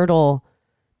interesting hurdle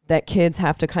that kids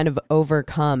have to kind of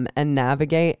overcome and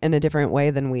navigate in a different way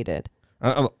than we did.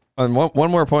 And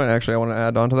one more point, actually, I want to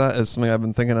add on to that is something I've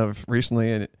been thinking of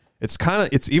recently, and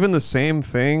it's even the same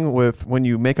thing with when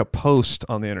you make a post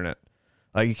on the internet.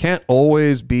 Like you can't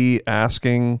always be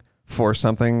asking for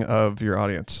something of your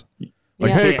audience. Like,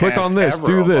 Yeah. hey, Can't click ask on this, ever,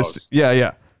 do this. almost.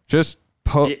 Yeah. Just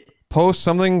Yeah. post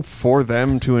something for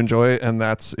them to enjoy, and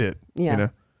that's it. Yeah. You know,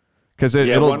 because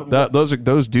Yeah,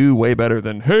 those do way better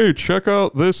than, hey, check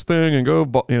out this thing and go,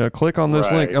 click on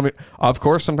this link. Right. I mean, of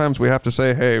course, sometimes we have to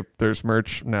say, hey, there's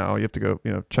merch now. You have to go,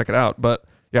 check it out. But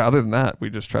yeah, other than that, we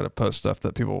just try to post stuff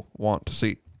that people want to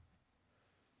see.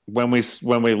 When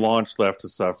we launched Left to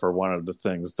Suffer, one of the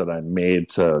things that I made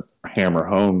to hammer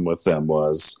home with them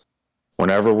was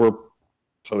whenever we're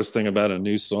posting about a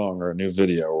new song or a new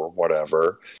video or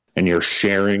whatever, and you're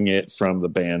sharing it from the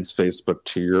band's Facebook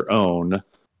to your own,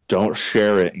 don't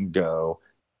share it and go,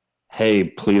 hey,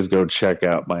 please go check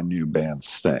out my new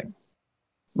band's thing.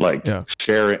 Like,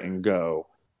 share it and go,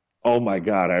 oh my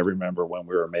God, I remember when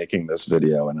we were making this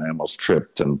video and I almost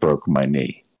tripped and broke my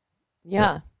knee.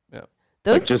 Yeah. Yeah.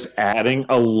 Those Like just adding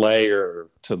a layer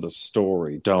to the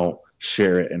story. Don't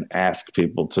share it and ask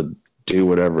people to do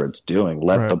whatever it's doing.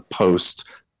 Let the post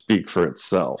speak for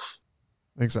itself.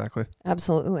 Exactly.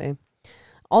 Absolutely.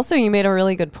 Also, you made a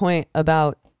really good point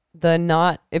about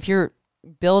if you're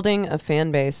building a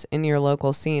fan base in your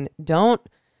local scene, don't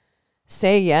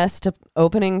say yes to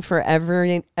opening for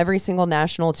every single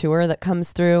national tour that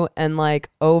comes through and like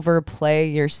overplay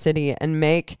your city and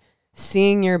make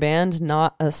seeing your band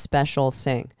not a special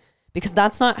thing, because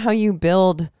that's not how you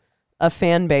build a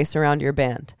fan base around your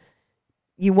band.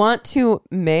 You want to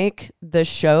make the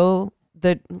show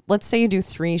let's say you do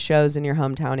 3 shows in your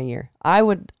hometown a year. I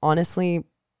would honestly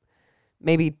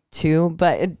maybe 2,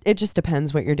 but it just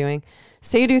depends what you're doing.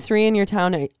 Say you do 3 in your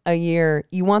town a year.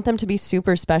 You want them to be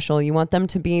super special. You want them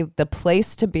to be the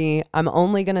place to be. I'm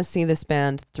only going to see this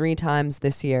band 3 times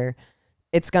this year.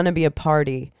 It's going to be a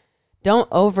party. Don't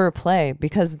overplay,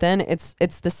 because then it's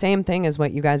the same thing as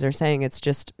what you guys are saying. It's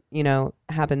just,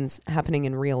 happening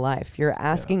in real life. You're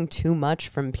asking too much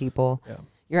from people. Yeah.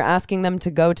 You're asking them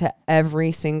to go to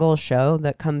every single show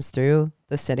that comes through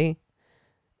the city.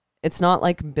 It's not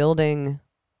like building.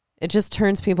 It just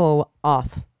turns people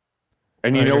off.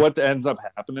 And you know what ends up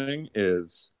happening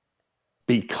is,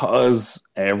 because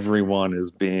everyone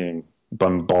is being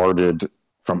bombarded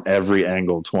from every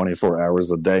angle 24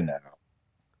 hours a day now,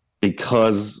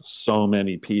 because so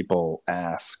many people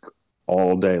ask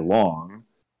all day long,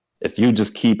 if you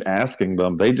just keep asking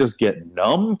them, they just get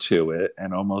numb to it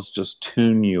and almost just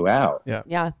tune you out. Yeah.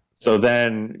 Yeah. So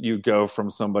then you go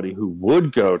from somebody who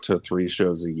would go to 3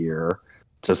 shows a year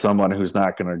to someone who's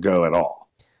not going to go at all.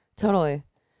 Totally.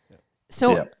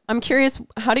 So Yeah. I'm curious,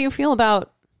 how do you feel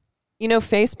about,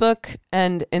 Facebook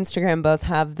and Instagram both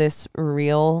have this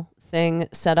reel thing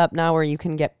set up now where you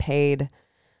can get paid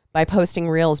by posting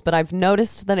reels, but I've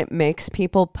noticed that it makes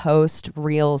people post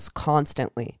reels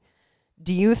constantly.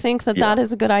 Do you think that that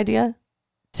is a good idea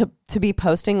to be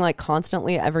posting like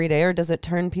constantly every day, or does it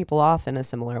turn people off in a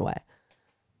similar way?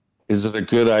 Is it a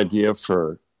good idea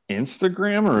for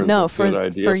Instagram, or is No, it a good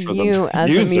idea for you the as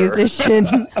user? a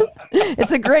musician.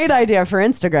 It's a great idea for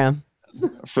Instagram.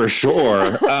 For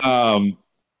sure.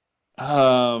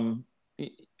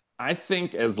 I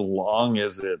think as long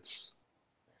as it's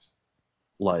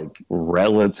like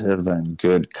relative and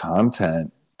good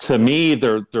content, to me,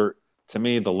 the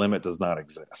limit does not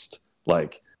exist.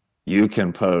 Like, you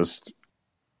can post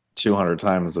 200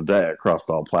 times a day across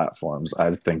all platforms.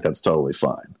 I think that's totally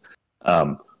fine.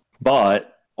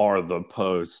 But are the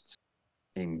posts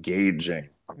engaging?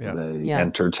 Are they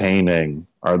entertaining?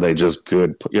 Are they just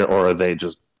good, or are they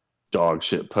just dog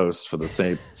shit posts for the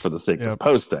sake of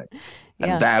posting?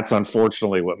 And that's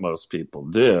unfortunately what most people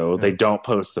do. They don't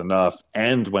post enough,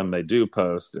 and when they do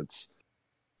post,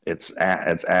 it's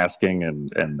asking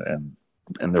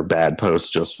and they're bad posts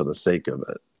just for the sake of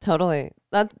it. Totally.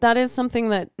 That is something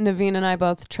that Naveen and I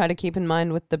both try to keep in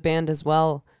mind with the band as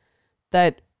well,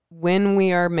 that when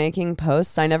we are making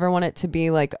posts, I never want it to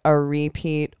be like a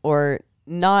repeat or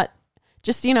not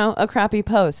just, a crappy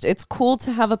post. It's cool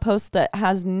to have a post that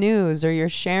has news, or you're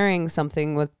sharing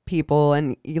something with people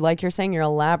and like you're saying, you're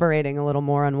elaborating a little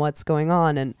more on what's going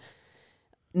on. And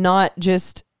not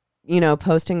just, you know,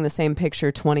 posting the same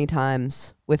picture 20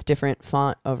 times with different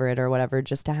font over it or whatever,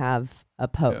 just to have a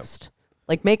post.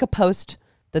 Like, make a post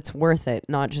that's worth it,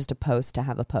 not just a post to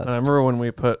have a post. And I remember when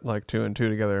we put like 2 and 2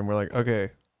 together and we're like,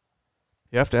 okay,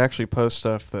 you have to actually post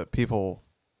stuff that people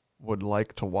would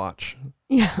like to watch.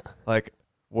 Yeah. Like,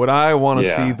 would I want to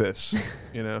Yeah. see this?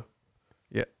 You know?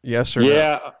 Yeah. Yes or no?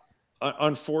 Yeah.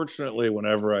 Unfortunately,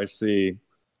 whenever I see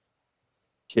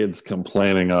kids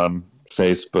complaining on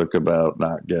Facebook about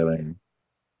not getting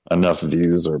enough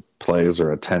views or plays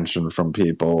or attention from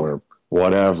people or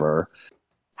whatever,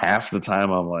 half the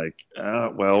time I'm like,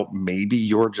 well, maybe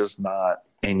you're just not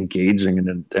engaging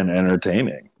and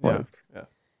entertaining. Yeah.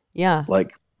 Yeah.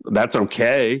 Like that's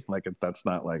okay. Like that's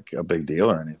not like a big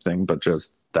deal or anything, but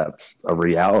just that's a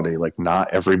reality. Like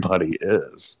not everybody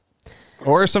is.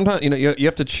 Or sometimes, you know, you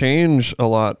have to change a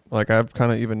lot. Like I've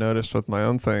kind of even noticed with my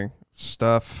own thing,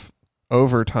 stuff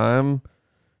over time,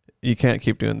 you can't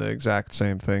keep doing the exact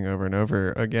same thing over and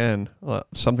over again.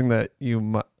 Something that you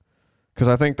might, because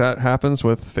I think that happens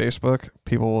with Facebook.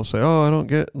 People will say, oh, I don't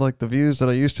get like the views that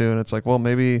I used to. And it's like, well,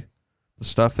 maybe the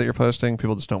stuff that you're posting,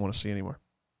 people just don't want to see anymore.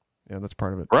 Yeah, that's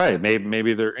part of it. Right.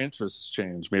 Maybe their interests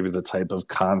change. Maybe the type of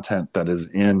content that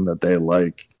is in that they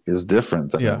like is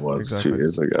different than it was 2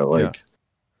 years ago. Like,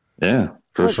 yeah,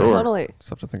 for sure. Totally.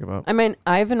 Stuff to think about. I mean,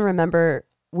 I even remember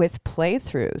with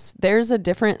playthroughs, there's a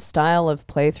different style of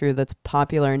playthrough that's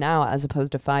popular now as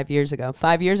opposed to 5 years ago.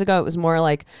 5 years ago, it was more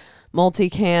like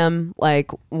multicam,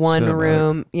 like one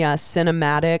room,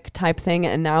 cinematic type thing.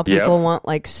 And now people want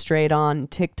like straight on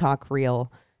TikTok reel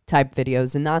type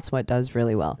videos, and that's what does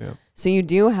really well. Yep. So you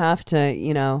do have to,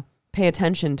 you know, pay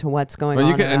attention to what's going on.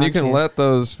 You can let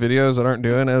those videos that aren't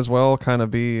doing as well kind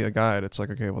of be a guide. It's like,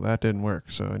 okay, well that didn't work,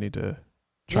 so I need to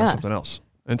try something else.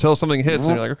 Until something hits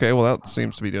and you're like, okay, well that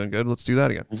seems to be doing good. Let's do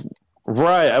that again.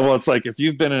 Right. Well, it's like if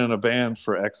you've been in a band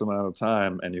for X amount of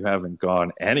time and you haven't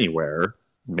gone anywhere,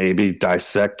 maybe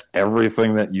dissect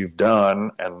everything that you've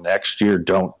done and next year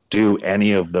don't do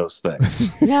any of those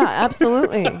things. Yeah,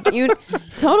 absolutely.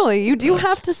 You do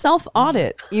have to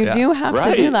self-audit. You do have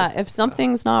to do that. If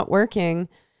something's not working,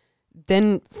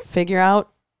 then figure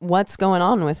out what's going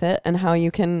on with it and how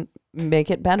you can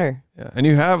make it better. Yeah, and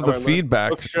you have the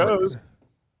feedback. Book shows.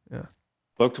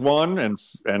 Booked one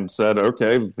and said,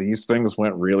 okay, these things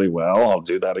went really well. I'll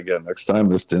do that again next time.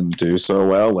 This didn't do so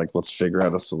well. Like, let's figure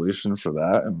out a solution for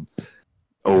that. And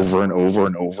over and over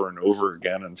and over and over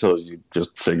again until you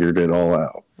just figured it all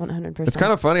out. 100%. It's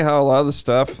kind of funny how a lot of the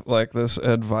stuff, like this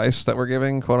advice that we're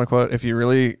giving, quote unquote, if you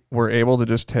really were able to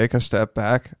just take a step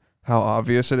back, how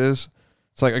obvious it is.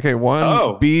 It's like, okay,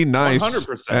 1, be nice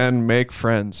 100%. And make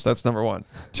friends. That's number 1.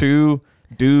 2,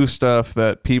 do stuff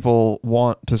that people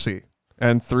want to see.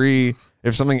 And 3,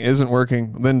 if something isn't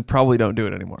working, then probably don't do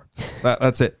it anymore.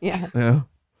 That's it. Yeah.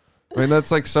 I mean, that's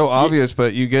like so obvious,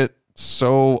 but you get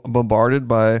so bombarded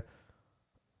by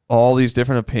all these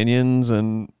different opinions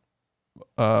and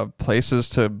places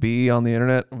to be on the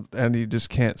internet, and you just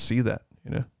can't see that,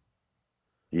 you know?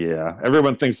 Yeah.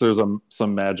 Everyone thinks there's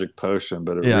some magic potion,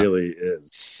 but it really is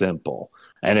simple.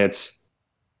 And it's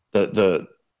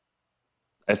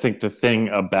I think the thing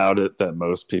about it that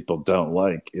most people don't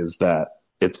like is that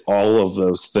it's all of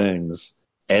those things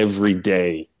every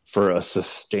day for a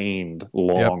sustained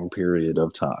long period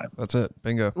of time. That's it.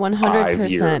 Bingo. 100%.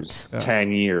 5 years,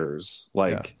 10 years.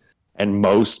 And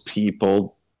most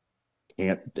people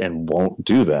can't and won't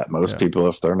do that. Most people,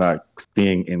 if they're not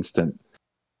seeing instant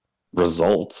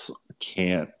results,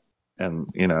 can't. And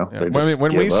they just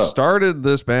when we give up. started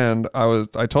this band,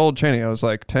 I told Cheney, I was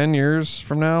like, 10 years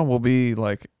from now we'll be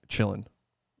like chilling.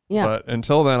 Yeah. But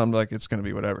until then, I'm like, it's gonna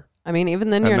be whatever. I mean,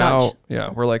 even then, and you're now,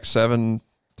 not. We're like 7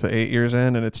 to 8 years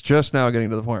in, and it's just now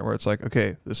getting to the point where it's like,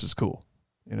 okay, this is cool.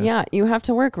 You know? Yeah, you have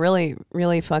to work really,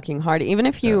 really fucking hard. Even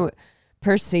if you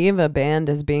perceive a band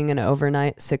as being an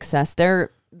overnight success,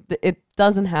 it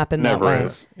doesn't happen Never that way.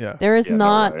 is. Yeah. There is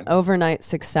not right. overnight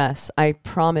success. I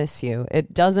promise you.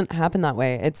 It doesn't happen that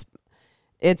way.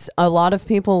 It's a lot of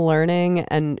people learning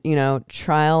and,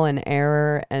 trial and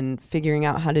error and figuring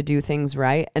out how to do things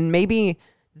right. And maybe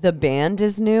the band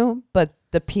is new, but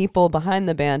the people behind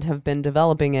the band have been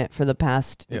developing it for the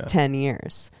past 10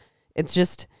 years. It's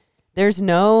just, there's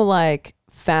no like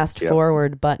fast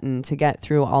forward button to get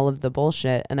through all of the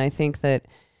bullshit. And I think that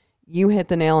you hit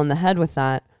the nail on the head with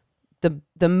that.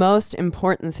 The most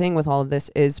important thing with all of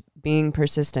this is being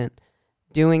persistent,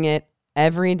 doing it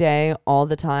every day, all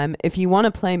the time. If you want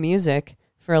to play music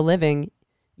for a living,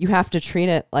 you have to treat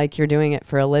it like you're doing it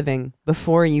for a living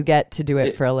before you get to do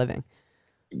it for a living.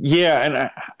 Yeah, and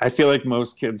I feel like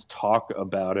most kids talk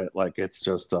about it like it's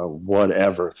just a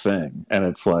whatever thing, and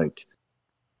it's like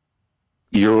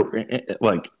you're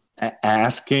like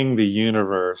asking the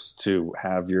universe to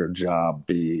have your job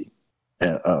be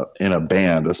in a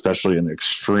band, especially in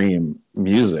extreme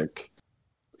music,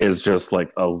 is just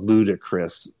like a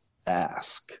ludicrous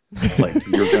ask. Like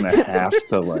you're gonna have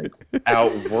to like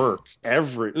outwork you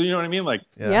know what I mean? Like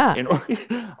Yeah.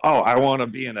 I want to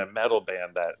be in a metal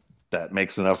band that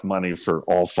makes enough money for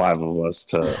all 5 of us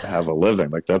to have a living.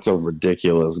 Like that's a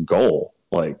ridiculous goal.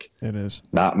 Like It is.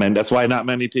 that's why not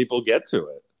many people get to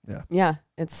it. Yeah,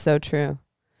 it's so true.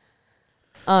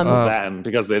 That and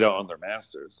because they don't own their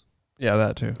masters. Yeah,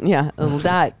 that too. Yeah,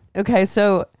 that. Okay,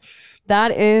 so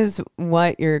that is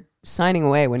what you're signing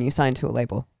away when you sign to a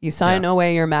label. You sign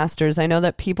away your masters. I know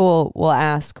that people will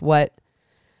ask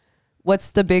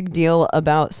what's the big deal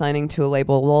about signing to a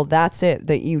label? Well, that's it,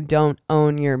 that you don't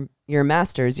own your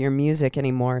masters, your music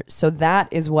anymore. So that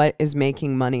is what is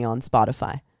making money on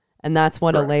Spotify. And that's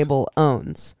what a label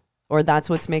owns. Or that's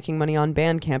what's making money on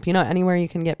Bandcamp. You know, anywhere you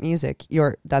can get music,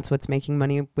 that's what's making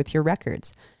money with your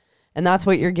records. And that's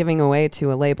what you're giving away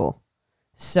to a label.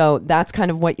 So that's kind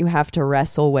of what you have to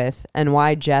wrestle with, and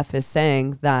why Jeff is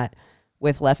saying that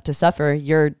with Left to Suffer,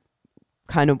 you're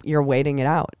waiting it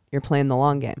out. You're playing the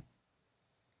long game.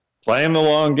 Playing the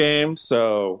long game.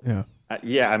 So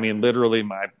Yeah. I mean, literally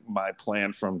my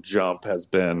plan from jump has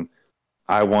been,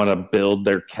 I want to build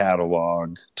their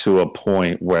catalog to a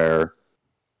point where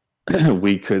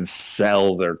we could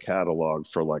sell their catalog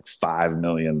for like $5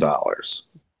 million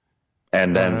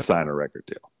and then sign a record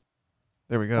deal.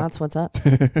 There we go. That's what's up.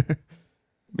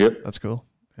 Yep. That's cool.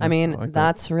 Yeah, I mean, like that.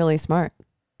 that's really smart,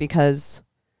 because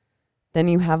then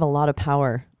you have a lot of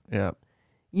power. Yeah.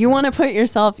 You want to put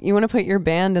your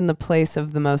band in the place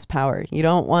of the most power. You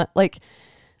don't want, like,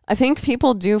 I think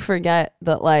people do forget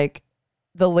that, like,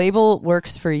 the label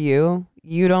works for you.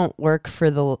 You don't work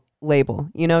for the label,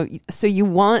 you know? So you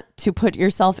want to put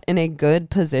yourself in a good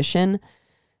position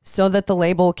so that the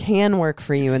label can work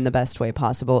for you in the best way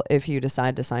possible if you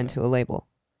decide to sign to a label.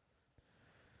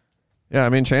 Yeah, I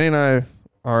mean, Shani and I,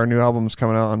 our new album's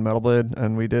coming out on Metal Blade,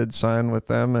 and we did sign with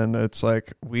them, and it's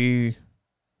like we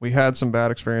had some bad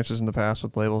experiences in the past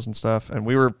with labels and stuff, and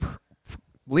we were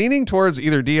leaning towards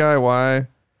either DIY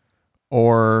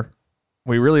or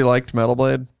we really liked Metal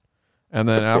Blade. And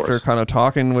then after kind of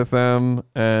talking with them,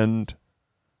 and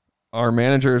our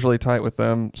manager is really tight with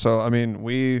them. So, I mean,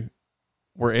 we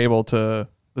were able to,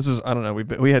 I don't know,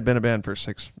 we had been a band for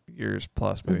 6 years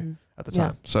plus maybe at the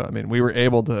time. So, I mean, we were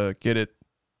able to get it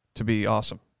to be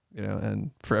awesome, you know,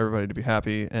 and for everybody to be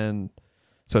happy. And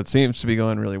so it seems to be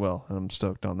going really well, and I'm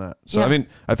stoked on that. So, I mean,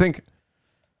 I think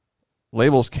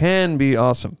labels can be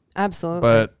awesome. Absolutely.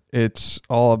 But it's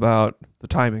all about the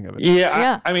timing of it.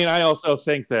 Yeah. I mean, I also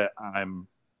think that I'm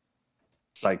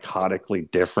psychotically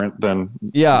different than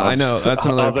I know. That's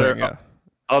another thing. Yeah.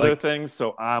 Other things.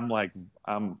 So I'm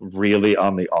really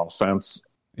on the offense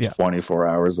 24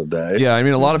 hours a day. Yeah. I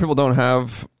mean, a lot of people don't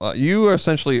have, you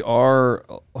essentially are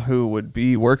who would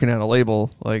be working at a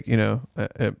label. Like, you know,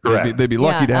 they'd be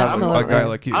lucky to have a guy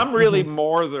like you. I'm really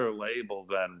more their label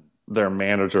than their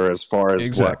manager, as far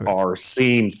as what our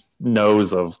scene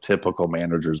knows of typical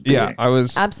managers being. Yeah, I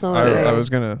was absolutely.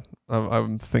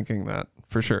 I'm thinking that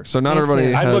for sure. So not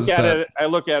everybody. I look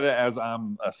at it as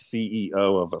I'm a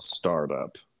CEO of a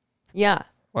startup. Yeah.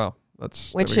 Wow, that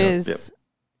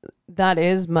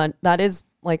is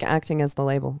like acting as the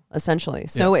label, essentially.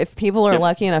 So if people are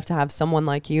lucky enough to have someone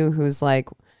like you who's like,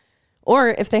 or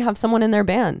if they have someone in their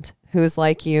band who's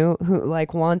like you, who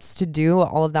like wants to do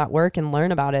all of that work and learn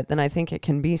about it, then I think it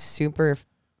can be super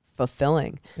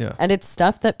fulfilling. Yeah. And it's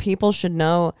stuff that people should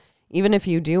know, even if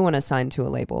you do want to sign to a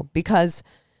label, because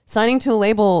signing to a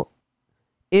label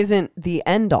isn't the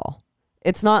end all.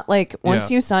 It's not like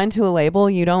once you sign to a label,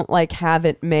 you don't like have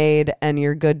it made and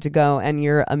you're good to go and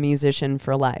you're a musician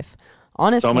for life.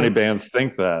 Honestly, so many bands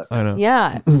think that. I know.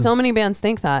 Yeah, so many bands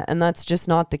think that, and that's just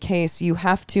not the case. You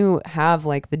have to have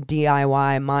like the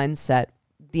DIY mindset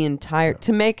the entire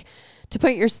to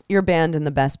put your band in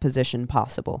the best position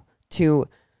possible, to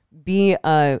be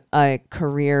a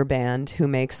career band who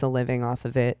makes a living off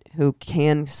of it, who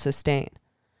can sustain.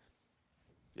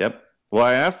 Yep. Well,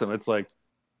 I asked them, it's like,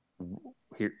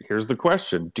 here's the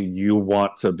question. Do you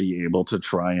want to be able to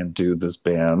try and do this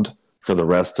band for the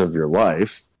rest of your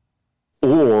life?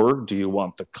 Or do you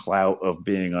want the clout of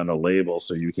being on a label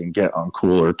so you can get on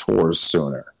cooler tours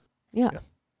sooner? Yeah.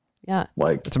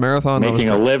 Like it's a marathon. Making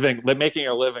a living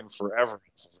forever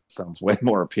sounds way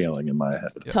more appealing in my head.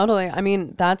 Yeah. Totally. I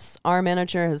mean, that's our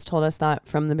manager has told us that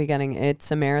from the beginning. It's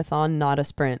a marathon, not a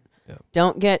sprint. Yeah.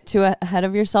 Don't get too ahead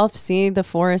of yourself. See the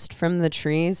forest from the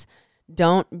trees.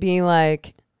 Don't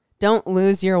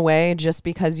lose your way just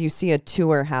because you see a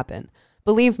tour happen.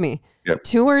 Believe me,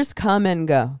 tours come and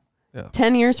go. Yeah.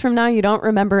 10 years from now, you don't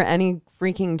remember any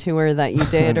freaking tour that you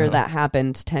did or that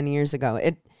happened 10 years ago.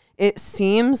 It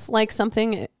seems like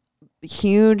something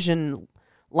huge and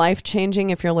life-changing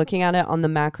if you're looking at it on the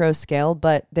macro scale,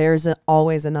 but there's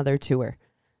always another tour.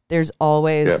 There's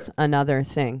always another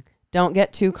thing. Don't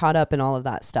get too caught up in all of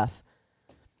that stuff.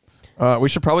 We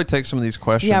should probably take some of these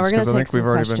questions. Yeah, we're gonna because I take think we've some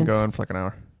already questions. been going for like an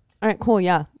hour. All right, cool.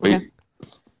 Yeah. Wait. Okay.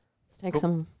 Let's take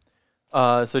some.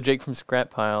 So Jake from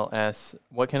Scrap Pile asks,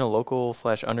 what can a local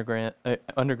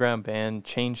 / underground band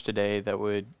change today that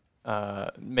would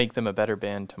make them a better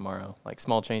band tomorrow? Like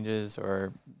small changes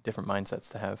or different mindsets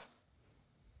to have?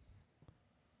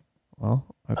 Well,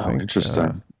 I think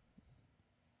interesting.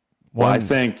 Well, I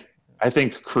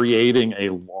think creating a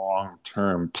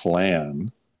long-term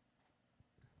plan,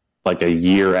 like a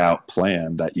year-out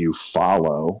plan that you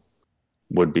follow,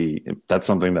 that's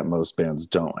something that most bands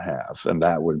don't have, and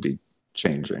that would be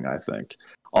changing, I think.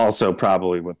 Also,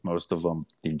 probably with most of them,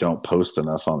 you don't post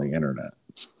enough on the internet.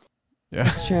 Yeah,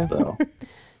 That's true.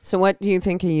 So what do you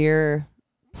think a year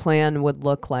plan would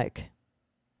look like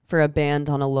for a band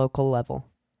on a local level?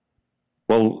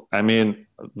 Well, I mean,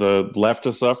 the Left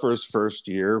to Suffer's first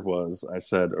year was, I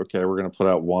said, okay, we're going to put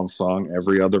out one song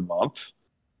every other month.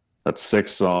 That's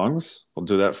 6 songs. We'll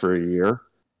do that for a year.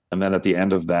 And then at the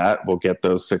end of that, we'll get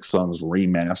those 6 songs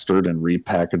remastered and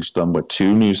repackage them with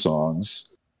 2 new songs.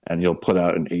 And you'll put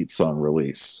out an 8-song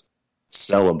release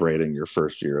celebrating your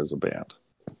first year as a band.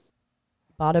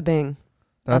 Bada bing.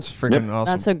 that's freaking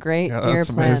awesome. That's a great yeah, year that's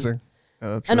plan. amazing. Yeah,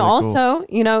 that's And really also,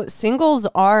 you know, singles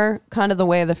are kind of the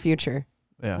way of the future.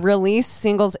 cool. Yeah. Release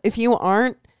singles. If you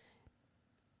aren't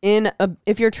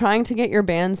if you're trying to get your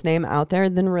band's name out there,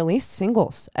 then release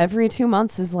singles. Every 2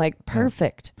 months is like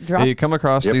perfect. Drop. Yeah, you come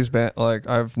across these bands, like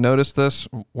I've noticed this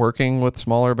working with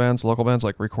smaller bands, local bands,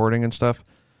 like recording and stuff.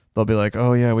 They'll be like,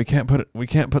 "Oh yeah, we can't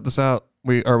put this out.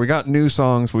 We got new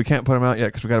songs, but we can't put them out yet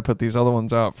because we got to put these other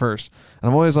ones out first." And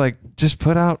I'm always like, "Just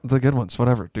put out the good ones,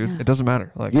 whatever, dude. It doesn't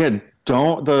matter." Like,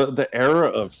 don't the era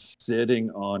of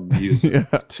sitting on music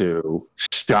to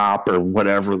shop or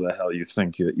whatever the hell you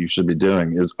think that you should be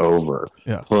doing is over.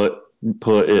 Yeah.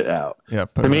 Put it out. Yeah.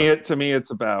 To me,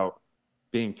 it's about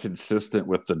being consistent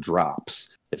with the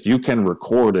drops. If you can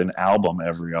record an album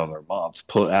every other month,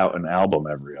 put out an album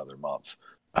every other month.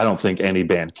 I don't think any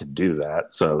band can do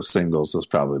that. So singles is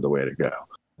probably the way to go.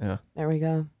 Yeah. There we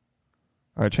go.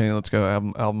 All right, Cheney, let's go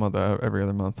album of every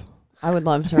other month. I would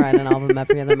love to write an album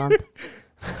every other month.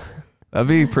 That'd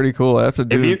be pretty cool. I have to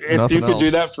do if you could do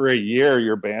else. that for a year,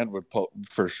 your band would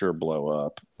for sure blow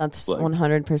up. That's Like-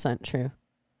 100% true.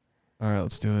 All right,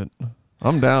 let's do it.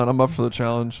 I'm down. I'm up for the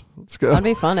challenge. Let's go. That'd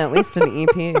be fun. At least an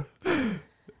EP.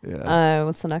 Yeah.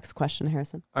 What's the next question,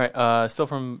 Harrison? All right. Still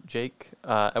from Jake.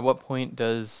 At what point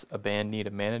does a band need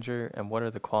a manager, and what are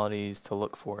the qualities to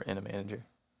look for in a manager?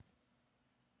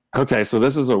 Okay, so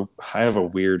I have a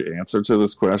weird answer to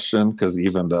this question because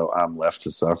even though I'm Left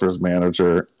to Suffer's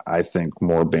manager, I think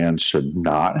more bands should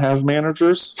not have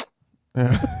managers.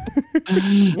 Yeah.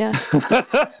 Yeah.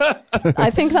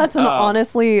 I think that's an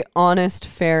honest,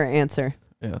 fair answer.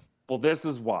 Yeah. Well, this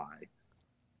is why,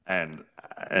 and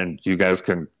you guys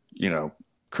can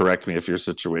correct me if your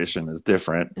situation is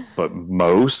different, but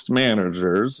most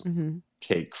managers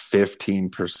take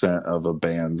 15% of a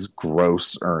band's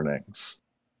gross earnings.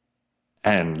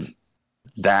 And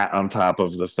that on top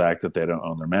of the fact that they don't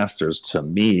own their masters, to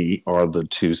me, are the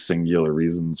 2 singular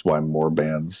reasons why more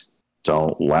bands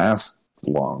don't last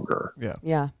longer. Yeah.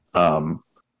 Yeah.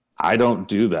 I don't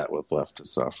do that with Left to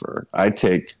Suffer. I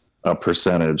take a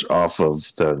percentage off of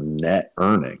the net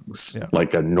earnings,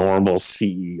 like a normal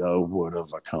CEO would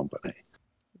of a company.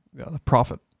 Yeah, the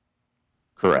profit.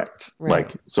 Correct.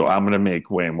 Right. So I'm going to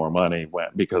make way more money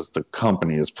because the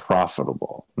company is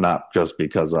profitable, not just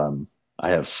because I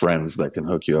have friends that can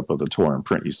hook you up with a tour and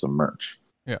print you some merch.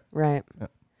 Yeah. Right. Yeah.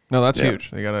 No, that's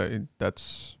huge.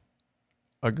 That's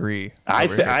agree.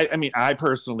 I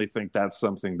personally think that's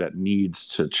something that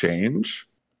needs to change.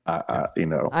 I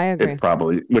agree. It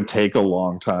probably would take a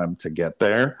long time to get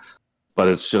there, but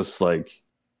it's just like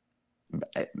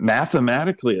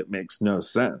mathematically it makes no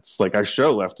sense. Like I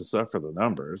show Left to Suffer the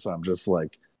numbers. I'm just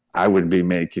like, I would be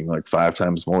making like 5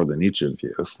 times more than each of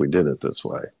you if we did it this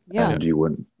way. Yeah. And you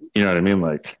wouldn't, you know what I mean?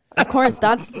 Like, of course,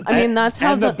 that's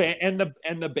how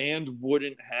the band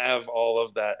wouldn't have all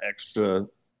of that extra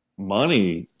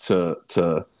money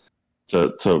to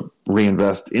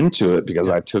reinvest into it because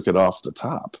I took it off the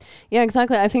top. Yeah,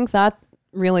 exactly. I think that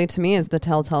really, to me, is the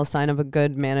telltale sign of a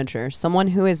good manager. Someone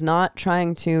who is not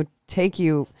trying to take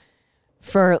you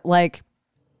for like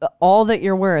all that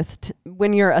you're worth.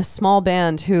 When you're a small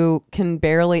band who can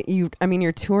barely,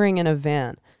 you're touring in a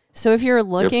van. So if you're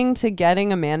looking to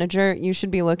getting a manager, you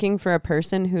should be looking for a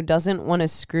person who doesn't want to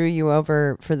screw you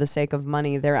over for the sake of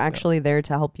money. They're actually there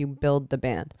to help you build the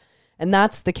band. And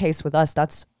that's the case with us.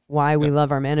 That's why we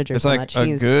love our manager it's so like much.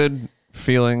 A good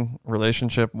feeling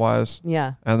relationship wise.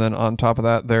 Yeah. And then on top of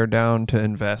that, they're down to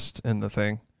invest in the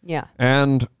thing. Yeah.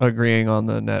 And agreeing on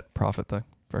the net profit thing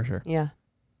for sure. Yeah.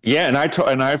 Yeah, and I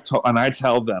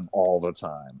tell them all the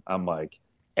time. I'm like,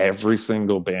 every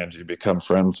single band you become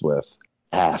friends with,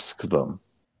 ask them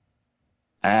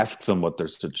what their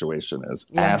situation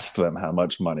is. Yeah. Ask them how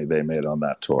much money they made on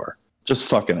that tour. Just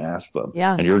fucking ask them.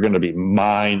 Yeah. And you're going to be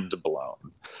mind blown.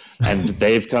 And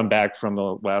they've come back from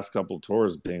the last couple of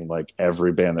tours being like,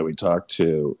 every band that we talk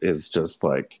to is just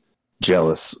like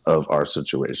jealous of our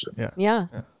situation. Yeah.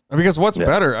 Because what's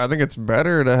better? I think it's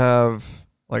better to have,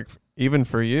 like, even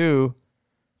for you,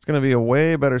 it's going to be a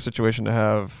way better situation to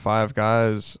have 5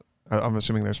 guys. I'm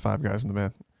assuming there's 5 guys in the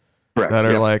band. Correct. That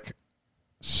are like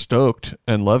stoked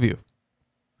and love you.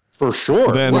 For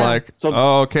sure. Then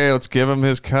okay, let's give him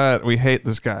his cut. We hate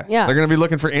this guy. Yeah. They're going to be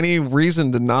looking for any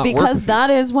reason to not work because with that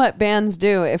is what bands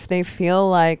do. If they feel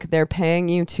like they're paying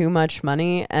you too much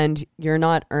money and you're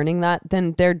not earning that,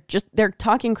 then they're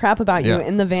talking crap about you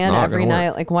in the van every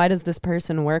night. Like, why does this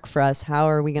person work for us? How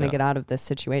are we going to get out of this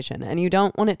situation? And you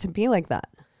don't want it to be like that.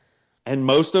 And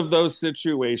most of those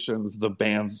situations, the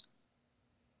bands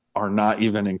are not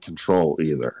even in control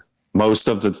either.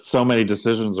 So many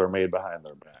decisions are made behind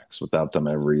their backs without them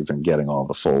ever even getting all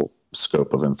the full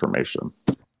scope of information.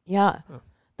 Yeah.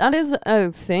 That is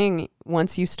a thing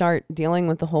once you start dealing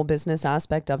with the whole business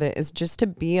aspect of it, is just to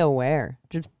be aware.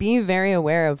 Just be very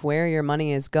aware of where your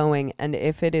money is going and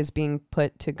if it is being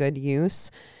put to good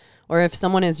use, or if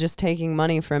someone is just taking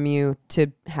money from you to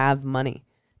have money.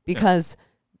 Because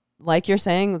like you're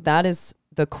saying, that is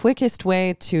the quickest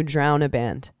way to drown a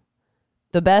band.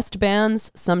 The best bands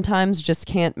sometimes just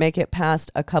can't make it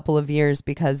past a couple of years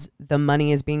because the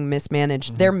money is being mismanaged.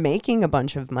 Mm-hmm. They're making a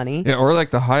bunch of money. Yeah, or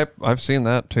like the hype. I've seen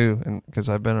that too, and because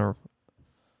I've been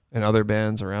in other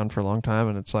bands around for a long time,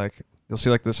 and it's like you'll see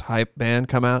like this hype band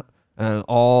come out, and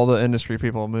all the industry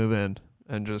people move in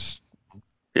and just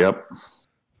like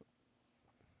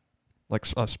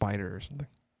a spider or something.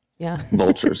 Yeah,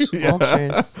 vultures.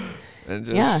 Vultures. And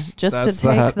just to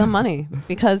take the money,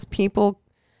 because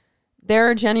there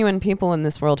are genuine people in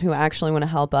this world who actually want to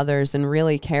help others and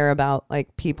really care about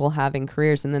like people having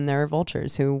careers. And then there are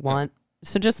vultures who want,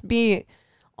 so just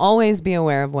always be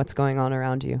aware of what's going on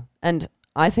around you. And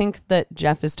I think that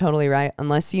Jeff is totally right.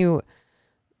 Unless you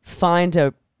find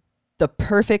the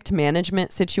perfect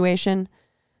management situation,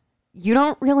 you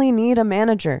don't really need a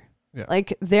manager. Yeah.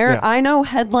 Like I know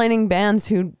headlining bands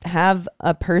who have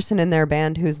a person in their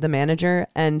band who's the manager,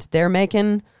 and they're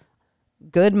making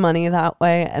good money that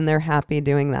way, and they're happy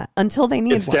doing that until they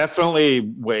need it's one. Definitely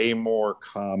way more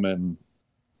common,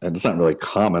 and it's not really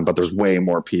common, but there's way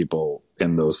more people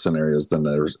in those scenarios than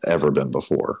there's ever been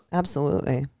before.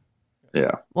 Absolutely.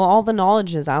 Yeah. Well, all the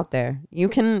knowledge is out there. You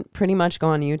can pretty much go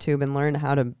on YouTube and learn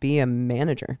how to be a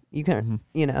manager. You can,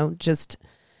 just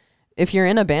if you're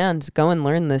in a band, go and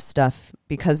learn this stuff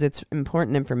because it's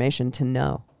important information to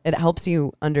know. It helps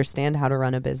you understand how to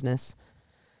run a business.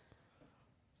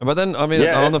 But then,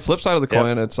 on the flip side of the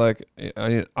coin, it's like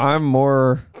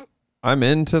I'm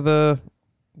into the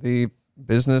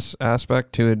business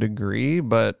aspect to a degree,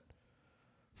 but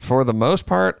for the most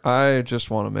part, I just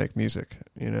want to make music,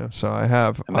 So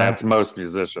and that's most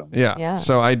musicians. Yeah.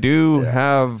 So I do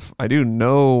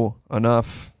know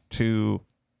enough to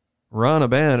run a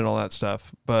band and all that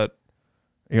stuff, but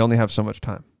you only have so much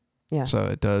time. Yeah. So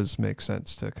it does make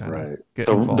sense to kind of get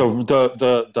involved.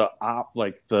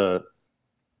 The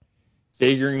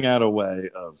figuring out a way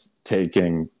of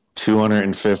taking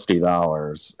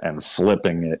 $250 and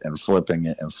flipping it and flipping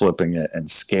it and flipping it and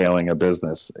scaling a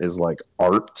business is like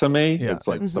art to me. Yeah. It's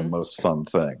like the most fun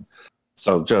thing.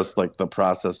 So just like the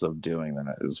process of doing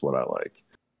that is what I like.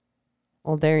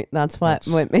 Well, that's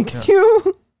what makes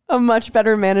you a much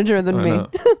better manager than me.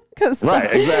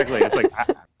 Right, exactly. It's like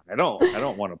I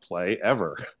don't want to play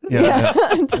ever. Yeah.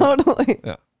 Totally.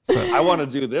 Yeah. So, I want to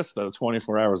do this though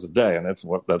 24 hours a day, and that's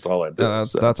all I do. Yeah,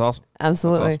 that's awesome.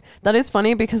 Absolutely. That's awesome. That is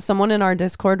funny because someone in our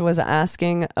Discord was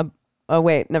asking oh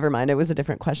wait, never mind. It was a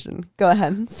different question. Go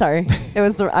ahead. Sorry. I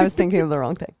was thinking of the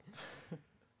wrong thing.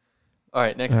 All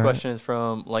right, next question is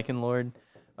from Lycan Lord.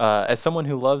 As someone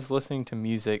who loves listening to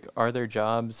music, are there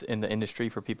jobs in the industry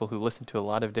for people who listen to a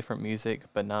lot of different music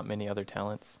but not many other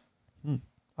talents?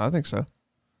 I think so.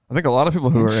 I think a lot of people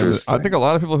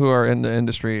who are in the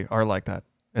industry are like that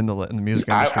in the music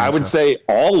industry. I would say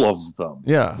all of them.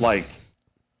 Yeah.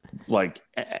 Like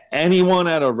anyone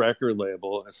at a record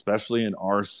label, especially in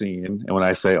our scene, and when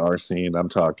I say our scene, I'm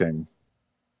talking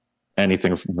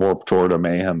anything from Warped Tour to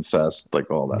Mayhem Fest,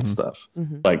 like all that stuff.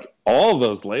 Like all of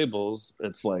those labels,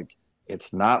 it's like,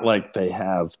 it's not like they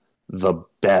have the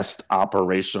best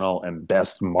operational and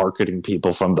best marketing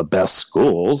people from the best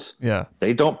schools. Yeah.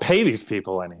 They don't pay these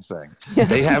people anything.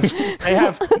 They have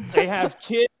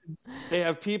kids. They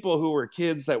have people who were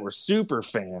kids that were super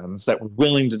fans that were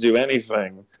willing to do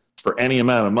anything for any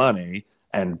amount of money.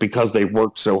 And because they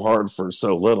worked so hard for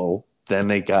so little, then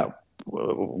they got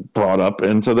brought up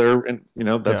into their, and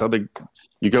that's how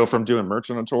you go from doing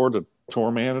merch on a tour to tour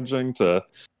managing to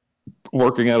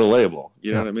working at a label.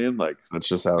 You know what I mean? Like, that's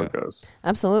just how it goes.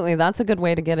 Absolutely. That's a good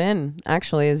way to get in,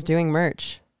 actually, is doing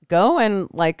merch. Go and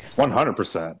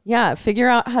 100%. Yeah, figure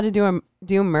out how to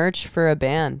do merch for a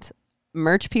band.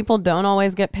 Merch people don't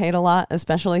always get paid a lot,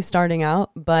 especially starting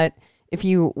out, but if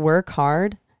you work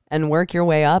hard and work your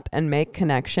way up and make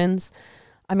connections.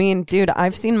 I mean, dude,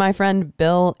 I've seen my friend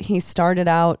Bill, he started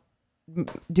out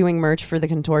doing merch for The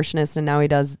Contortionist, and now he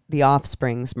does The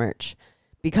Offspring's merch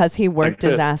because he worked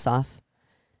his ass off.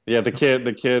 Yeah,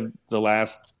 the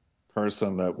last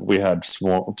person that we had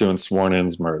doing Sworn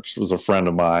In's merch was a friend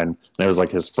of mine. It was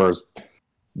like his first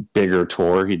bigger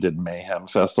tour. He did Mayhem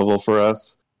Festival for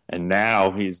us, and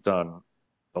now he's done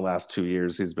the last 2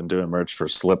 years. He's been doing merch for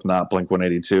Slipknot,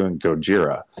 Blink-182, and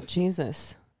Gojira.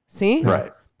 Jesus. See?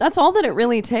 Right. That's all that it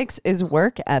really takes is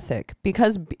work ethic,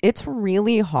 because it's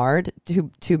really hard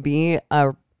to be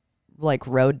a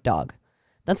road dog.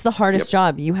 That's the hardest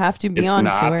job. You have to be on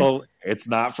tour. It's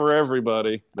not for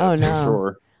everybody. That's for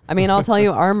sure. I mean, I'll tell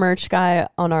you, our merch guy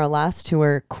on our last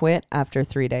tour quit after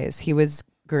 3 days. He was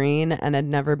green and had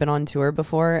never been on tour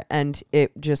before, and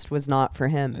it just was not for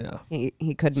him. Yeah.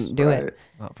 He couldn't do it.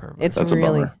 Not for everybody. It's That's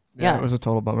really... Yeah, it was a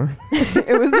total bummer.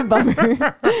 It was a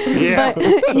bummer. Yeah.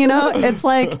 But, it's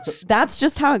like, that's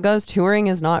just how it goes. Touring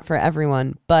is not for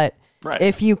everyone. But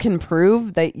if you can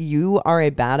prove that you are a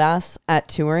badass at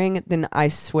touring, then I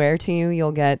swear to you,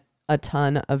 you'll get a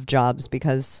ton of jobs,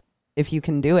 because if you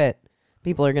can do it,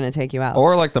 people are going to take you out.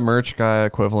 Or like the merch guy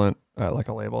equivalent at like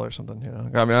a label or something,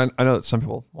 I mean, I know that some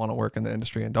people want to work in the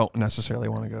industry and don't necessarily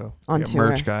want to go on be a tour.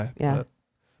 merch guy. Yeah.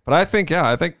 But I think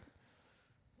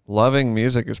loving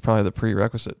music is probably the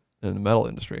prerequisite in the metal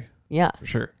industry. Yeah. For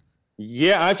sure.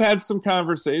 Yeah, I've had some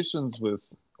conversations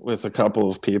with a couple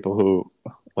of people who,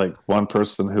 like one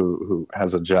person who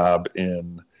has a job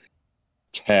in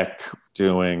tech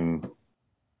doing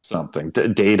something,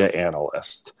 data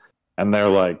analyst. And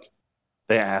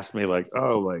they asked me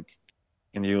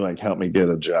can you help me get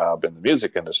a job in the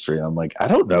music industry? I'm like, I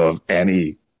don't know of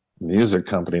any music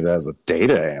company that has a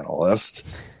data analyst.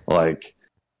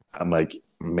 I'm like,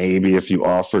 maybe if you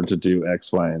offered to do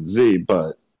X, Y, and Z,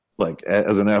 but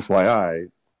as an FYI,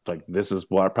 this is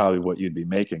probably what you'd be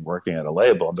making working at a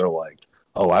label. And they're like,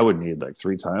 oh, I would need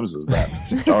 3 times as that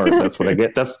to start. That's what I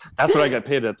get. That's what I got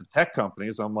paid at the tech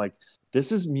companies. I'm like,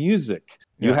 this is music.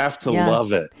 You have to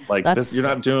love it. You're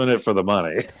not doing it for the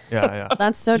money. Yeah.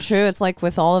 That's so true. It's like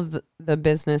with all of the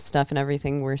business stuff and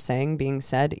everything we're being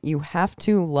said, you have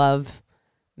to love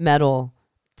metal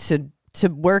to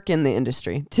work in the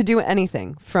industry, to do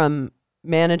anything from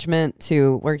management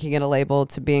to working at a label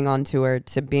to being on tour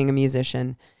to being a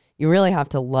musician. You really have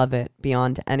to love it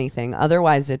beyond anything.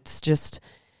 Otherwise, it's just,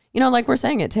 like we're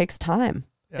saying, it takes time.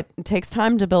 Yeah. It takes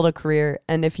time to build a career.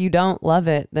 And if you don't love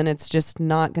it, then it's just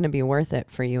not going to be worth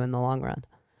it for you in the long run.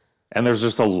 And there's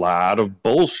just a lot of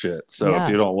bullshit. So if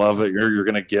you don't love it, you're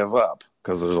going to give up,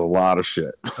 because there's a lot of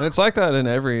shit. And it's like that in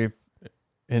every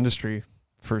industry,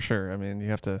 for sure. I mean, you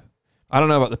have to, I don't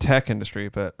know about the tech industry,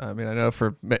 but I mean, I know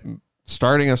for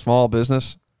starting a small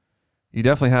business, you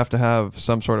definitely have to have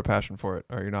some sort of passion for it,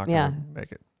 or you're not going to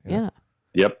make it. Yeah.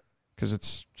 Yep. Because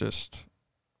it's just,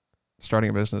 starting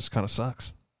a business kind of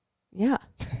sucks. Yeah.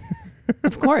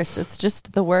 Of course. It's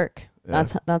just the work. Yeah.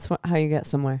 That's how you get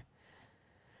somewhere.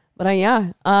 But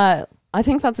I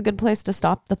think that's a good place to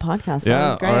stop the podcast. That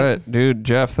was great. All right, dude.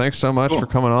 Jeff, thanks so much for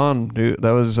coming on, dude.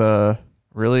 That was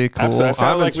really cool. Absolutely.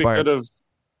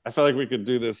 I felt like we could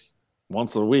do this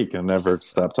once a week and never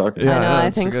stop talking. Yeah, I know. I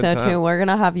think so too. We're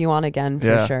gonna have you on again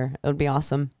for sure. It would be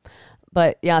awesome.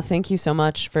 But thank you so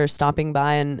much for stopping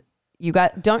by. And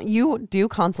don't you do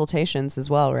consultations as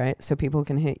well, right? So people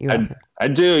can hit you up. I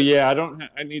do. Yeah,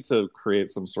 I need to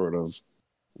create some sort of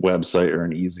website or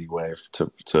an easy way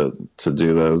to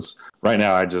do those. Right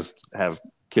now, I just have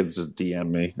kids just DM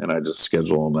me and I just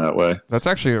schedule them that way. That's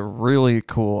actually a really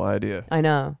cool idea. I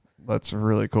know. That's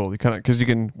really cool. You kind of, because you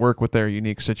can work with their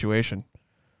unique situation.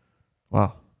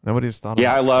 Wow. Nobody's thought of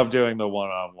Yeah, that. I love doing the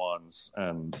one-on-ones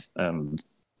and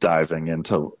diving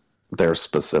into their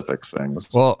specific things.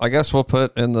 Well, I guess we'll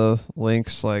put in the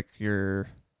links like your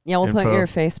Yeah, we'll put info. your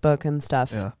Facebook and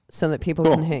stuff Yeah. so that people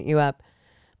Cool. can hit you up.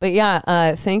 But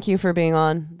yeah, thank you for being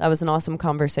on. That was an awesome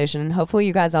conversation. And hopefully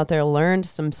you guys out there learned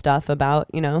some stuff about,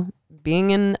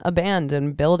 being in a band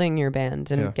and building your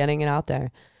band and getting it out there.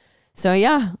 So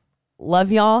yeah,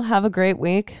 love y'all. Have a great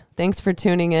week. Thanks for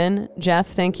tuning in. Jeff,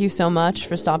 thank you so much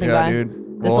for stopping by.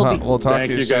 Dude. This'll be- We'll talk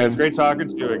Thank to you guys. soon. Great talking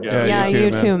to you again. Yeah, you you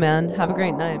too, too, man. Have a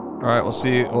great night. All right, we'll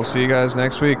see you guys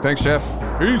next week. Thanks, Jeff.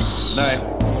 Peace.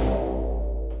 Night.